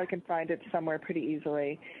sure I can find it somewhere pretty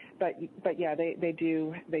easily. But yeah, they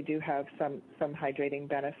do have some hydrating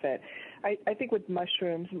benefit. I think with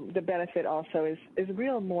mushrooms, the benefit also is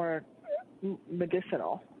real more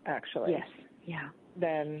medicinal, actually. Yes. Yeah.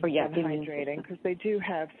 Than hydrating, because they do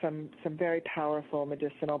have some very powerful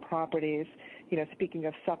medicinal properties. Speaking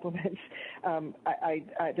of supplements,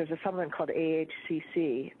 there's a supplement called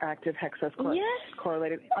AHCC, active hexose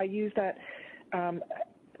correlated. I use that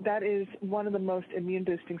that is one of the most immune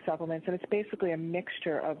boosting supplements, and it's basically a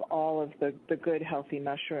mixture of all of the good healthy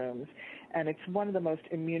mushrooms, and it's one of the most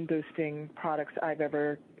immune boosting products I've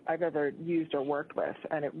ever used or worked with,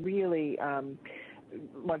 and it really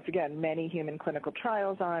once again, many human clinical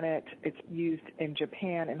trials on it. It's used in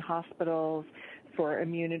Japan in hospitals for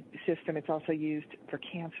immune system. It's also used for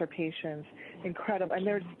cancer patients. Incredible. And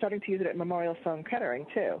they're starting to use it at Memorial Sloan Kettering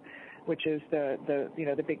too, which is the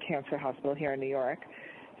big cancer hospital here in New York.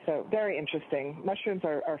 So very interesting. Mushrooms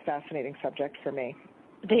are a fascinating subject for me.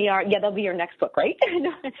 They are, yeah. They'll be your next book, right? And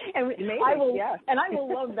maybe, I will, yes. And I will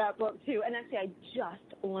love that book too. And actually, I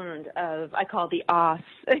just learned of, I call it the AHCC,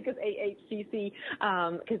 because AHCC,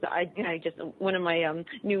 because I just, one of my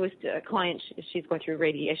newest clients, she's going through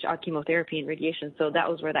radiation, chemotherapy and radiation, so that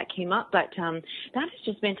was where that came up. But that is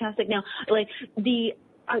just fantastic. Now, like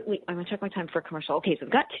I'm going to check my time for a commercial. Okay, so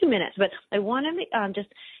we've got 2 minutes, but I want to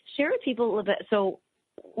just share with people a little bit. So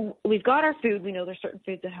we've got our food. We know there's certain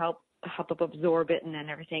foods that help absorb it and then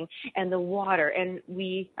everything, and the water. And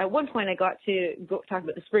we, at one point I got to talk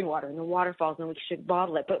about the spring water and the waterfalls and we should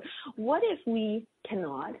bottle it. But what if we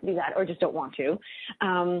cannot do that or just don't want to?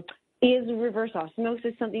 Is reverse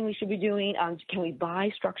osmosis something we should be doing? Can we buy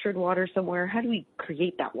structured water somewhere? How do we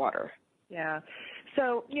create that water? Yeah.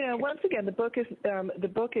 So, once again, the book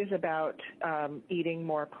is about eating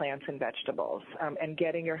more plants and vegetables and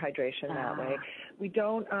getting your hydration that way. We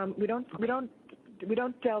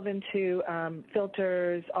don't delve into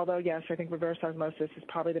filters, although, yes, I think reverse osmosis is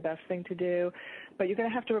probably the best thing to do, but you're going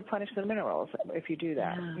to have to replenish the minerals if you do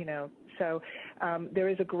that, So there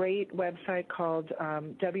is a great website called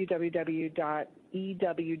www.ewg.org.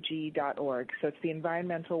 So it's the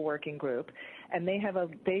Environmental Working Group, and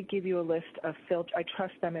they give you a list of filters. I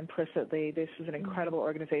trust them implicitly. This is an incredible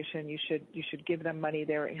organization. You should give them money.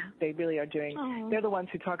 They really are doing. They're the ones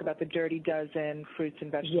who talk about the dirty dozen fruits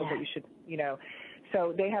and vegetables that you should,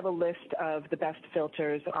 So they have a list of the best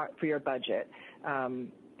filters for your budget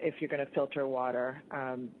if you're going to filter water,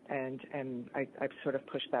 and I've sort of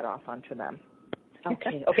pushed that off onto them.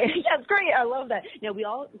 Okay. That's great. I love that. Now, we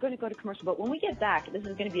all going to go to commercial, but when we get back, this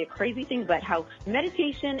is going to be a crazy thing about how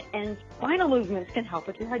meditation and spinal movements can help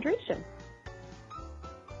with your hydration.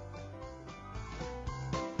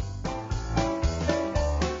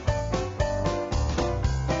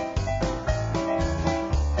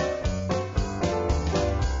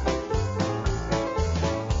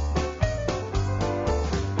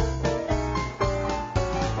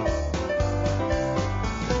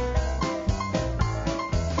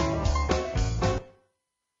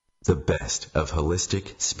 The best of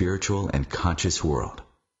holistic, spiritual, and conscious world.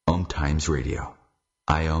 OMTimes Radio.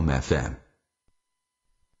 IOM-FM.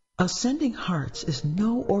 Ascending Hearts is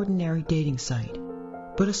no ordinary dating site,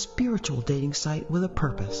 but a spiritual dating site with a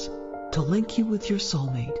purpose, to link you with your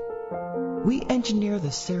soulmate. We engineer the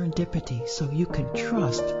serendipity so you can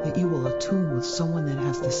trust that you will attune with someone that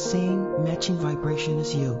has the same matching vibration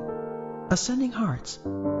as you. Ascending Hearts,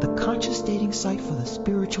 the conscious dating site for the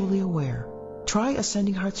spiritually aware. Try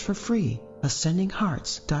Ascending Hearts for free.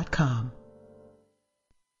 AscendingHearts.com.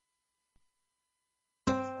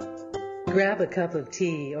 Grab a cup of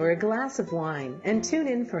tea or a glass of wine and tune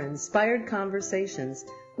in for Inspired Conversations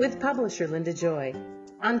with publisher Linda Joy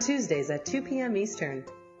on Tuesdays at 2 p.m. Eastern.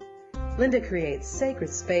 Linda creates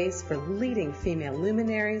sacred space for leading female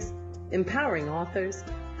luminaries, empowering authors,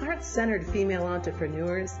 heart-centered female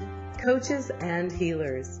entrepreneurs, coaches, and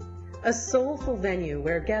healers. A soulful venue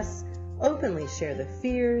where guests openly share the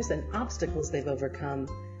fears and obstacles they've overcome,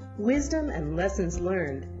 wisdom and lessons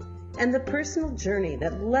learned, and the personal journey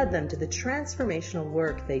that led them to the transformational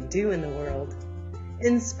work they do in the world.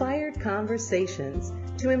 Inspired Conversations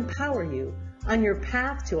to empower you on your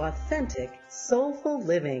path to authentic, soulful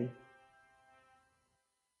living.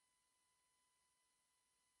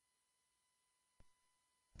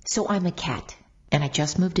 So I'm a cat, and I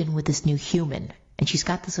just moved in with this new human. And she's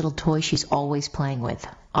got this little toy she's always playing with,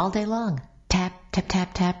 all day long. Tap, tap,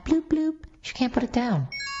 tap, tap, bloop, bloop. She can't put it down.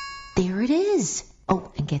 There it is.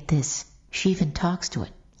 Oh, and get this. She even talks to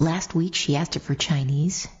it. Last week she asked it for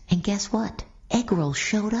Chinese, and guess what? Egg rolls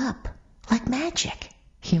showed up. Like magic.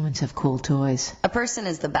 Humans have cool toys. A person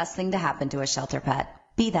is the best thing to happen to a shelter pet.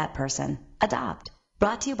 Be that person. Adopt.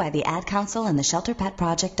 Brought to you by the Ad Council and the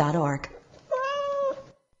ShelterPetProject.org.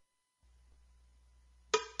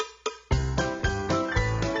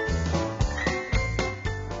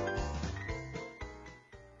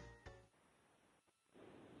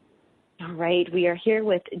 Right. We are here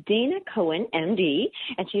with Dana Cohen, MD,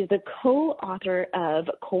 and she's the co-author of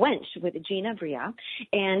Quench with Gina Bria.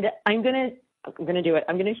 And I'm going to do it.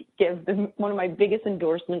 I'm going to give them one of my biggest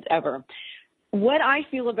endorsements ever. what I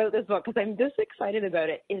feel about this book, because I'm this excited about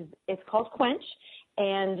it, is it's called Quench.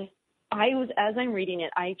 And as I'm reading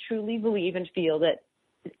it, I truly believe and feel that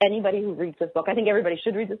anybody who reads this book, I think everybody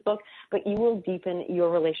should read this book, but you will deepen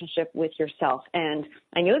your relationship with yourself. And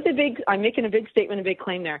I know I'm making a big statement, a big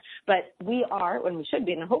claim there, but we are, and we should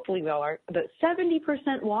be, and hopefully we all are, about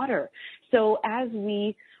 70% water. So as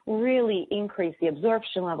we really increase the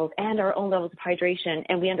absorption levels and our own levels of hydration,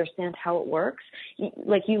 and we understand how it works,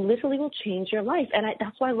 you literally will change your life. And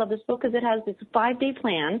that's why I love this book, because it has this 5-day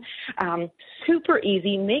plan, super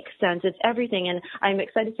easy, makes sense, it's everything. And I'm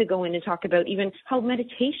excited to go in and talk about even how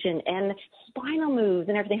meditation and spinal moves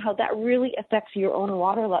and everything, how that really affects your own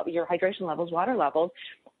water level, your hydration levels, water levels,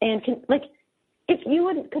 and if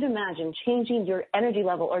you could imagine changing your energy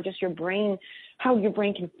level or just your brain, how your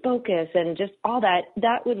brain can focus and just all that,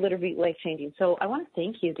 that would literally be life-changing. So I want to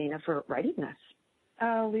thank you, Dana, for writing this.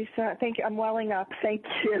 Oh, Lisa, thank you. I'm welling up. Thank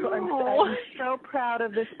you. I'm so proud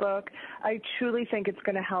of this book. I truly think it's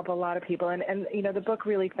going to help a lot of people. And the book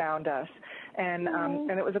really found us. And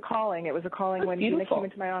it was a calling. It was a calling when Dana came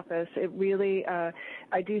into my office. It really,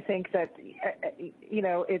 I do think that, it's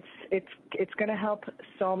going to help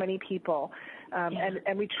so many people.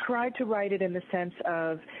 And we tried to write it in the sense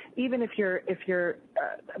of, even if you're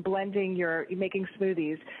blending, you're making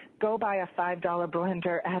smoothies, go buy a $5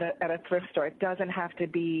 blender at a thrift store. It doesn't have to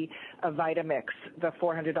be a Vitamix, the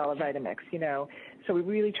 $400 Vitamix, So we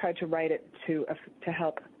really tried to write it to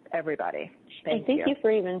help everybody. Thank you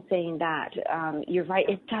for even saying that. You're right.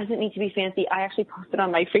 It doesn't need to be fancy. I actually posted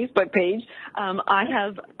on my Facebook page. I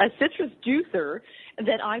have a citrus juicer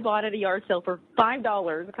that I bought at a yard sale for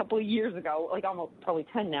 $5 a couple of years ago, almost probably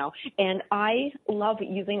 10 now. And I love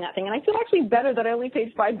using that thing. And I feel actually better that I only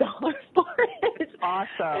paid $5 for it. It's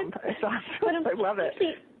awesome. It's awesome. I love it.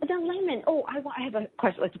 The lemon. I have a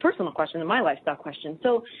question. It's a personal question and my lifestyle question.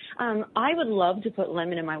 So I would love to put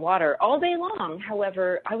lemon in my water all day long.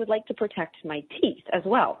 However, I would like to protect my teeth as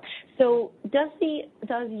well. So does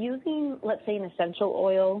using, let's say, an essential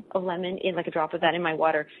oil of lemon in a drop of that in my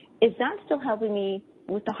water, is that still helping me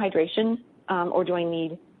with the hydration, or do I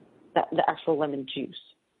need the actual lemon juice?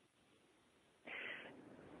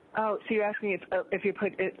 Oh, so you're asking if you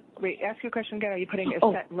put it, wait, ask your question again. Are you putting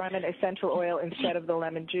lemon essential oil instead of the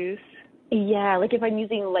lemon juice? Yeah, if I'm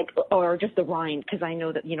using or just the rind, because I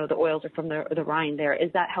know that, the oils are from the rind there.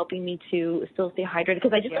 Is that helping me to still stay hydrated?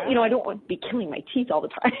 Because I just, I don't want to be killing my teeth all the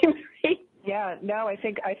time, right? Yeah, no, I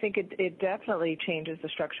think it definitely changes the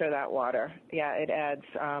structure of that water. Yeah, it adds,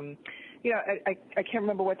 I can't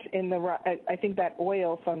remember what's in the, I think that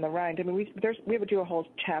oil from the rind. I mean, we would do a whole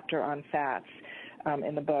chapter on fats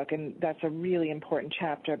in the book, and that's a really important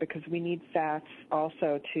chapter because we need fats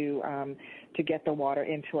also to get the water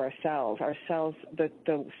into our cells. Our cells, the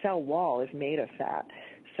cell wall is made of fat,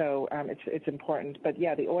 so it's important. But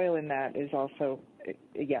yeah, the oil in that is also,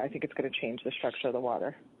 I think it's going to change the structure of the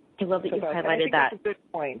water. I love that you highlighted that. That's a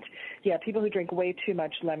good point. Yeah, people who drink way too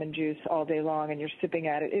much lemon juice all day long and you're sipping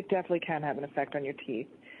at it, it definitely can have an effect on your teeth.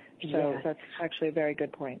 So that's actually a very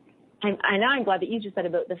good point. I'm glad that you just said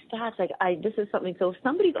about the fats. This is something. So if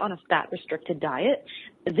somebody's on a fat-restricted diet,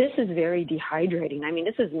 this is very dehydrating. I mean,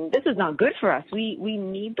 this is not good for us. We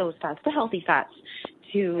need those fats, the healthy fats,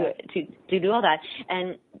 to do all that.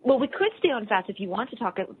 And we could stay on fats if you want to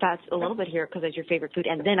talk about fats a little bit here because it's your favorite food,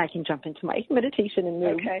 and then I can jump into my meditation and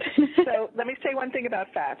move. Okay. So let me say one thing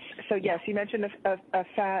about fats. So yes, you mentioned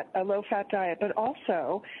a low-fat diet, but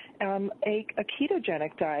also a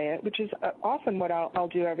ketogenic diet, which is often what I'll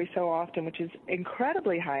do every so often, which is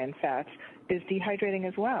incredibly high in fats, is dehydrating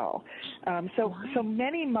as well. So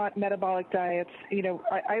many metabolic diets,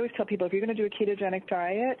 I always tell people if you're going to do a ketogenic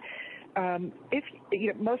diet,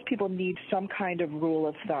 most people need some kind of rule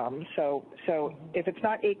of thumb. So if it's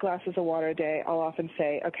not 8 glasses of water a day, I'll often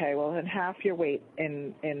say, okay, well, then half your weight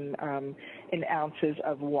in ounces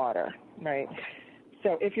of water, right?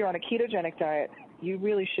 So if you're on a ketogenic diet, you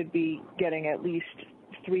really should be getting at least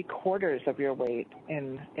 3/4 of your weight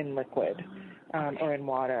in liquid or in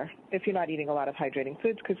water if you're not eating a lot of hydrating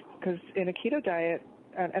foods, because in a keto diet,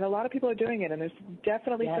 and a lot of people are doing it, and there's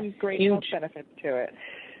definitely some great health benefits to it.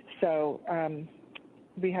 So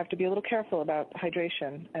we have to be a little careful about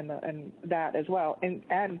hydration and that as well, and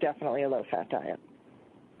definitely a low-fat diet.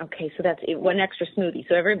 Okay, so that's one extra smoothie.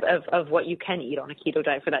 So every of what you can eat on a keto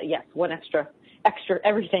diet for that, yes, one extra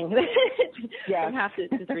everything. From half to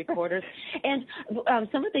 3/4. And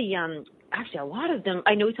some of the actually a lot of them,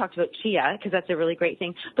 I know we talked about chia because that's a really great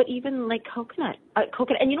thing, but even like coconut.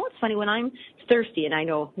 And you know what's funny? When I'm thirsty, and I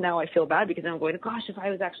know now I feel bad because I'm going, gosh, if I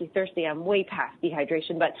was actually thirsty, I'm way past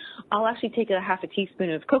dehydration, but I'll actually take a half a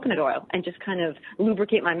teaspoon of coconut oil and just kind of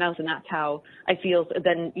lubricate my mouth, and that's how I feel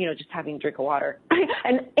then, just having a drink of water.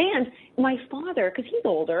 and my father, because he's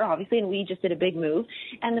older, obviously, and we just did a big move,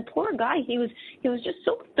 and the poor guy, he was just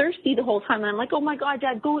so thirsty the whole time, and I'm like, oh my God,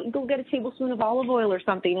 Dad, go get a tablespoon of olive oil or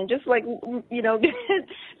something, and just like,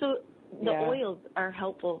 so the oils are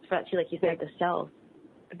helpful for actually, like you said, the cells.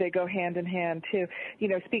 They go hand in hand too.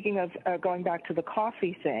 Speaking of going back to the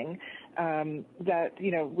coffee thing, that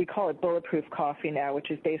we call it bulletproof coffee now, which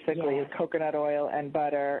is basically coconut oil and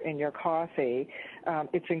butter in your coffee.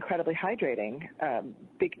 It's incredibly hydrating, and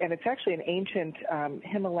it's actually an ancient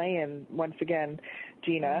Himalayan. Once again,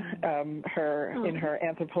 Gina, in her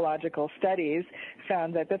anthropological studies,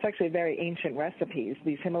 found that that's actually very ancient recipes.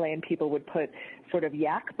 These Himalayan people would put sort of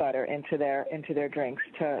yak butter into their drinks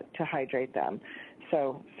to hydrate them.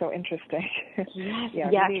 So interesting.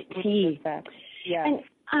 Yak tea. Yeah.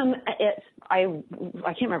 And I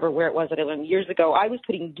can't remember where it was that I learned years ago. I was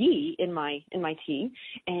putting ghee in my tea,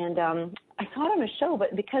 and I saw it on a show.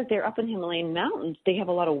 But because they're up in Himalayan mountains, they have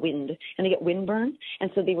a lot of wind, and they get windburn, and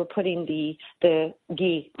so they were putting the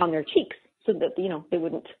ghee on their cheeks so that they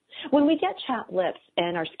wouldn't. When we get chapped lips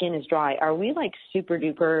and our skin is dry, are we like super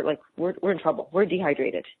duper like we're in trouble? We're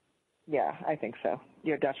dehydrated. Yeah, I think so.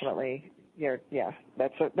 You're definitely.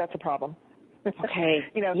 That's a problem. Okay.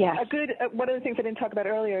 A good one of the things I didn't talk about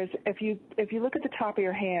earlier is if you look at the top of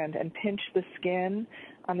your hand and pinch the skin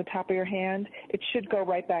on the top of your hand, it should go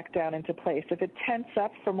right back down into place. If it tenses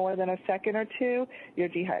up for more than a second or two, you're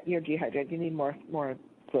dehydrated. You need more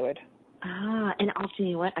fluid. And often,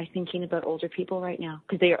 you know what? I'm thinking about older people right now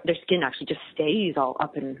because their skin actually just stays all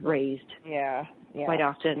up and raised. Yeah. Quite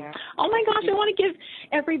often. Yeah. Oh my gosh, I want to give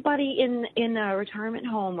everybody in a retirement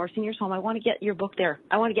home or seniors home, I want to get your book there.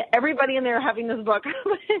 I want to get everybody in there having this book.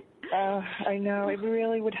 I know. It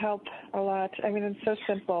really would help a lot. I mean, it's so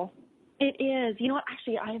simple. It is. You know what?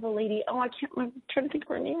 Actually, I have a lady. I'm trying to think of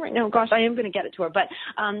her name right now. Gosh, I am going to get it to her. But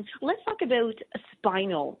let's talk about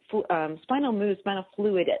spinal moves, spinal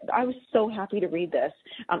fluid. I was so happy to read this.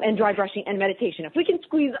 And dry brushing and meditation. If we can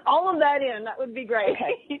squeeze all of that in, that would be great.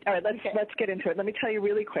 Okay. All right. Let's get into it. Let me tell you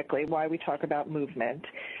really quickly why we talk about movement.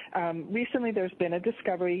 Recently, there's been a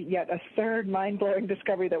discovery, yet a third mind-blowing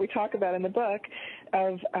discovery that we talk about in the book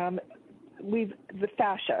of the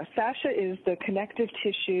fascia. Fascia is the connective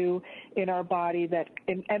tissue in our body that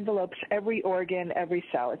envelopes every organ, every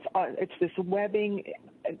cell. It's this webbing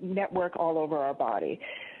network all over our body.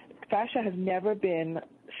 Fascia has never been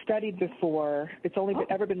studied before. It's only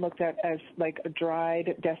ever been looked at as like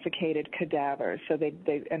dried, desiccated cadavers. So they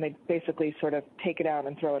basically sort of take it out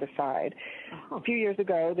and throw it aside. A few years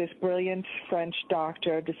ago, this brilliant French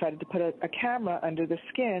doctor decided to put a camera under the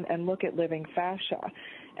skin and look at living fascia.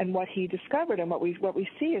 And what he discovered and what we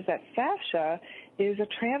see is that fascia is a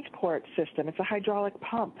transport system. It's a hydraulic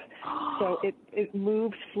pump. So it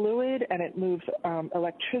moves fluid and it moves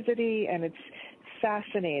electricity, and it's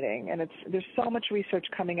fascinating. And there's so much research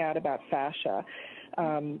coming out about fascia.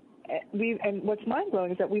 And what's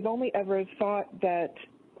mind-blowing is that we've only ever thought that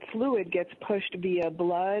fluid gets pushed via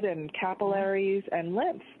blood and capillaries and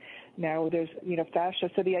lymph. Now there's, fascia.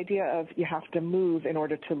 So the idea of you have to move in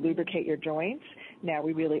order to lubricate your joints, now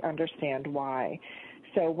we really understand why.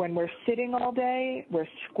 So when we're sitting all day, we're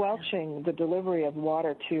squelching the delivery of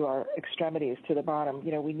water to our extremities, to the bottom.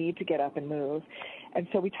 We need to get up and move. And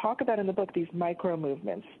so we talk about in the book these micro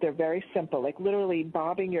movements. They're very simple, like literally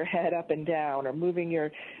bobbing your head up and down or moving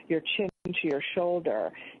your chin to your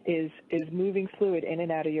shoulder is moving fluid in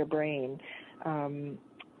and out of your brain. So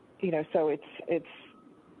it's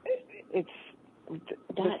the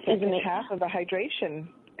second half of the hydration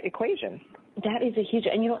equation. That is a huge,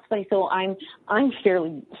 and what's funny, so I'm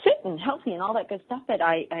fairly fit and healthy and all that good stuff, but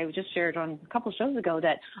I just shared on a couple of shows ago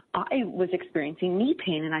that I was experiencing knee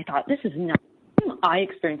pain, and I thought, this is not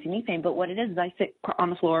experiencing knee pain, but what it is I sit on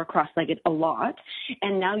the floor cross-legged a lot,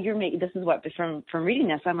 and now this is what, from reading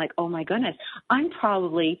this, I'm like, oh my goodness,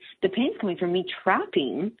 the pain's coming from me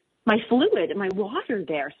trapping my fluid and my water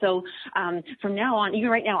there. So from now on,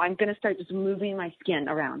 even right now, I'm going to start just moving my skin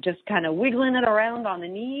around, just kind of wiggling it around on the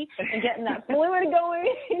knee and getting that fluid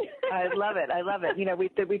going. I love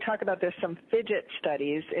it. We talk about there's some fidget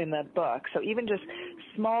studies in the book. So even just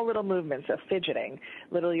small little movements of fidgeting,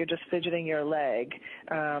 you're just fidgeting your leg.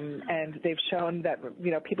 And they've shown that,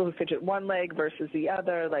 people who fidget one leg versus the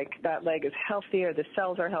other, like that leg is healthier, the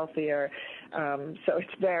cells are healthier. So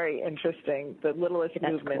it's very interesting, the littlest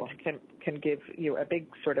movements can give you a big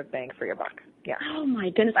sort of bang for your buck. Yeah. Oh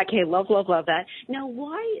my goodness. Okay, love that. Now,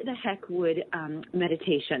 why the heck would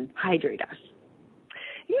meditation hydrate us?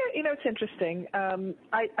 Yeah, it's interesting.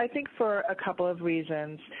 I think for a couple of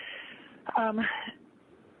reasons.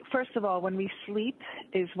 First of all, when we sleep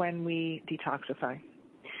is when we detoxify.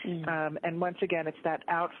 And once again, it's that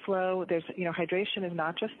outflow. There's, hydration is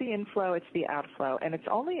not just the inflow, it's the outflow. And it's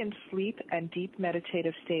only in sleep and deep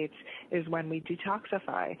meditative states is when we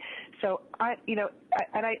detoxify. So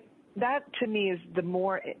that to me is the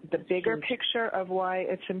bigger picture of why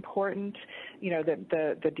it's important,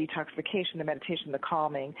 the detoxification, the meditation, the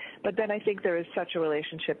calming. But then I think there is such a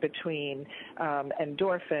relationship between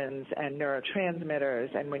endorphins and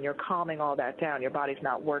neurotransmitters, and when you're calming all that down, your body's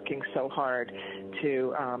not working so hard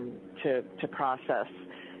to process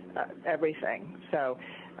everything. So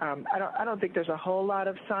I don't think there's a whole lot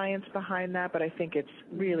of science behind that, but I think it's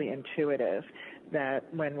really intuitive that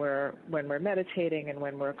when we're meditating and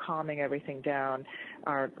when we're calming everything down,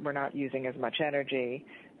 we're not using as much energy,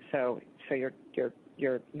 so you're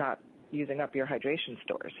not using up your hydration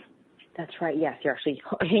stores. That's right. Yes, you're actually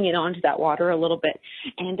hanging on to that water a little bit.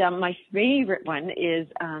 And my favorite one is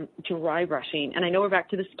dry brushing. And I know we're back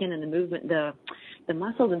to the skin and the movement, the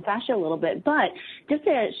muscles and fascia a little bit, but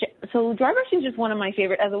so dry brushing is just one of my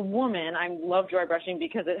favorite. As a woman, I love dry brushing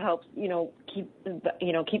because it helps, keep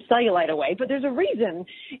cellulite away. But there's a reason,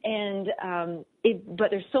 and but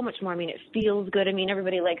there's so much more. I mean, it feels good. I mean,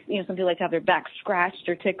 everybody likes, some people like to have their back scratched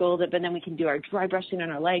or tickled, but then we can do our dry brushing on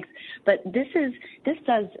our legs. But this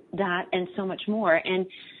does that and so much more. And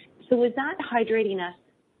so is that hydrating us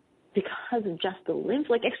because of just the lymph?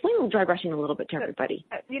 Like, explain dry brushing a little bit to everybody.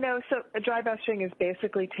 So dry brushing is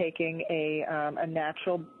basically taking a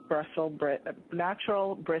natural bristle brush,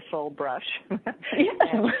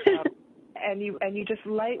 and you just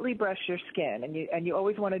lightly brush your skin, and you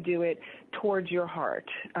always want to do it towards your heart.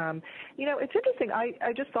 It's interesting.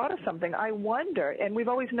 I just thought of something. I wonder, and we've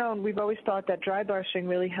always thought that dry brushing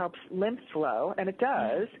really helps lymph flow, and it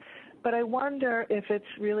does. But I wonder if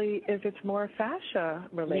it's more fascia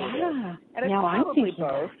related. Yeah. And it's probably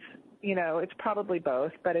both. It's probably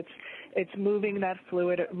both, but it's moving that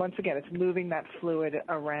fluid. Once again, it's moving that fluid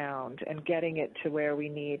around and getting it to where we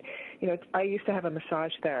need. I used to have a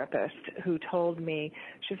massage therapist who told me,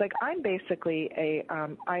 she's like, I'm basically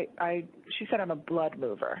she said I'm a blood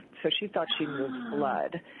mover. So she thought she moved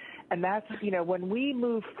blood. And that's, when we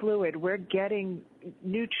move fluid, we're getting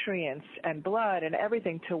nutrients and blood and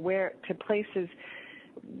everything to places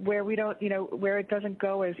where we don't, where it doesn't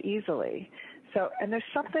go as easily. So, and there's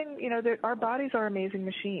something, our bodies are amazing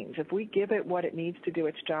machines. If we give it what it needs to do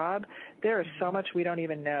its job, there is so much we don't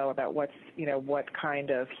even know about what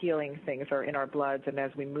kind of healing things are in our bloods. And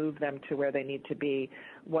as we move them to where they need to be,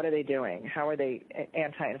 what are they doing? How are they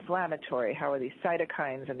anti-inflammatory? How are these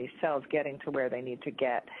cytokines and these cells getting to where they need to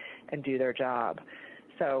get and do their job?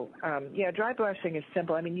 So, dry brushing is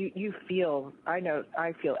simple. I mean, I feel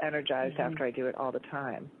energized after I do it all the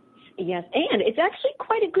time. Yes, and it's actually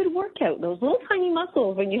quite a good workout. Those little tiny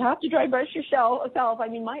muscles, when you have to dry brush yourself. I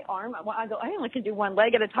mean, my arm, I only can do one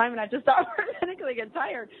leg at a time, and I just stop for a minute because I get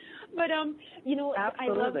tired. But,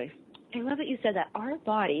 Absolutely. I love that you said that. Our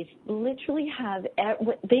bodies literally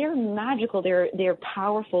they are magical. They're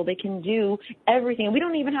powerful. They can do everything. We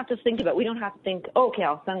don't even have to think about it. We don't have to think, okay,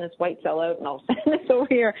 I'll send this white cell out and I'll send this over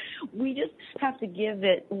here. We just have to give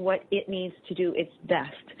it what it needs to do its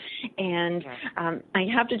best. And I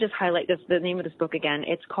have to just highlight the name of this book again.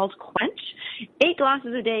 It's called Quench. 8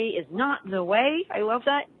 glasses a day is not the way. I love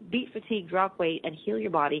that. Beat fatigue, drop weight, and heal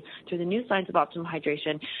your body through the new science of optimal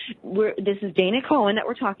hydration. This is Dana Cohen that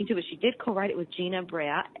we're talking to, but she did co-write it with Gina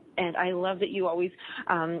Brea, and I love that you always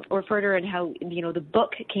refer to her and how, the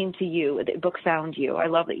book came to you, the book found you. I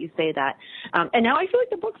love that you say that. And now I feel like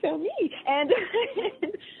the book found me. And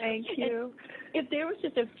thank you. If there was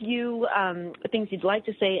just a few things you'd like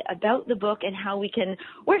to say about the book and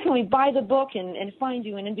where can we buy the book and find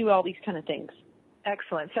you and do all these kind of things?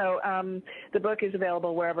 Excellent. So the book is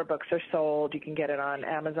available wherever books are sold. You can get it on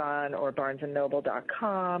Amazon or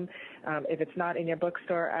BarnesandNoble.com. If it's not in your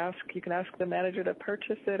bookstore, you can ask the manager to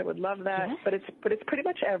purchase it. I would love that. Yeah. But it's pretty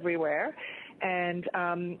much everywhere. And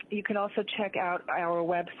you can also check out our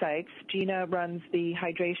websites. Gina runs the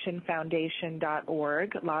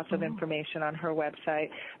hydrationfoundation.org. Lots of information on her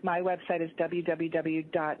website. My website is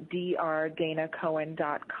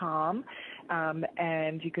www.drdanacohen.com.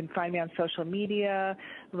 And you can find me on social media.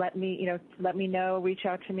 Let me know. Reach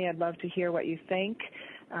out to me. I'd love to hear what you think.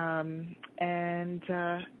 Once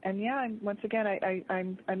again,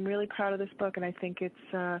 I'm really proud of this book, and I think it's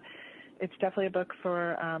it's definitely a book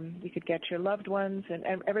for you could get your loved ones, and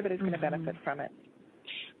everybody's going to benefit from it.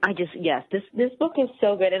 This book is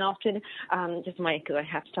so good, and often, because I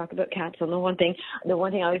have to talk about cats. So the one thing I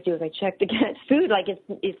always do is I check the cat's food. Like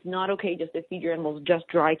it's not okay just to feed your animals just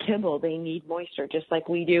dry kibble. They need moisture, just like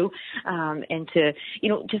we do, and to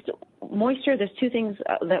just moisture. There's two things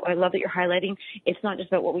that I love that you're highlighting. It's not just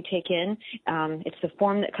about what we take in. It's the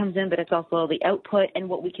form that comes in, but it's also the output and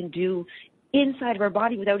what we can do inside of our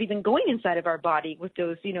body without even going inside of our body with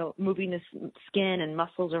those, moving the skin and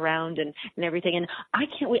muscles around and everything. And I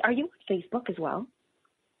can't wait. Are you on Facebook as well?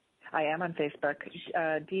 I am on Facebook,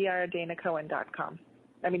 drdanacohen.com.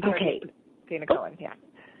 Okay. Dana Cohen, yeah.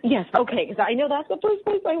 Yes, okay, because I know that's the first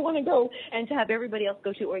place I want to go and to have everybody else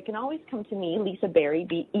go to. Or you can always come to me, Lisa Berry,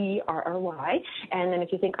 Berry. And then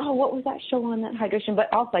if you think, oh, what was that show on that hydration?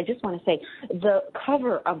 But also, I just want to say the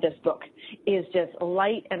cover of this book is just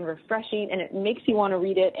light and refreshing, and it makes you want to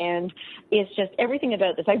read it. And it's just everything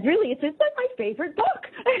about this. It's like my favorite book.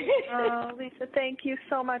 Oh, Lisa, thank you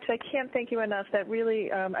so much. I can't thank you enough. That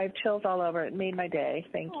really, I have chills all over. It made my day.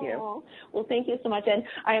 Thank you. Well, thank you so much.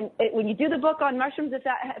 And when you do the book on mushrooms, if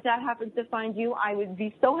that happens to find you, I would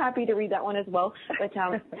be so happy to read that one as well. But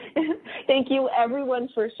thank you, everyone,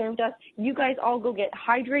 for sharing with us. You guys all go get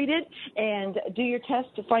hydrated and do your test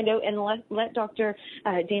to find out, and let Dr.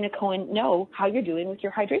 Dana Cohen know how you're doing with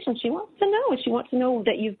your hydration. She wants to know. She wants to know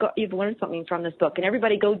that you've learned something from this book. And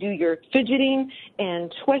everybody go do your fidgeting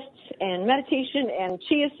and twists and meditation and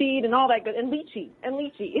chia seed and all that good, and lychee.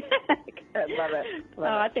 I love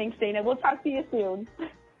it. Thanks, Dana. We'll talk to you soon.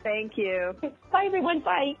 Thank you. Bye, everyone.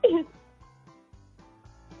 Bye.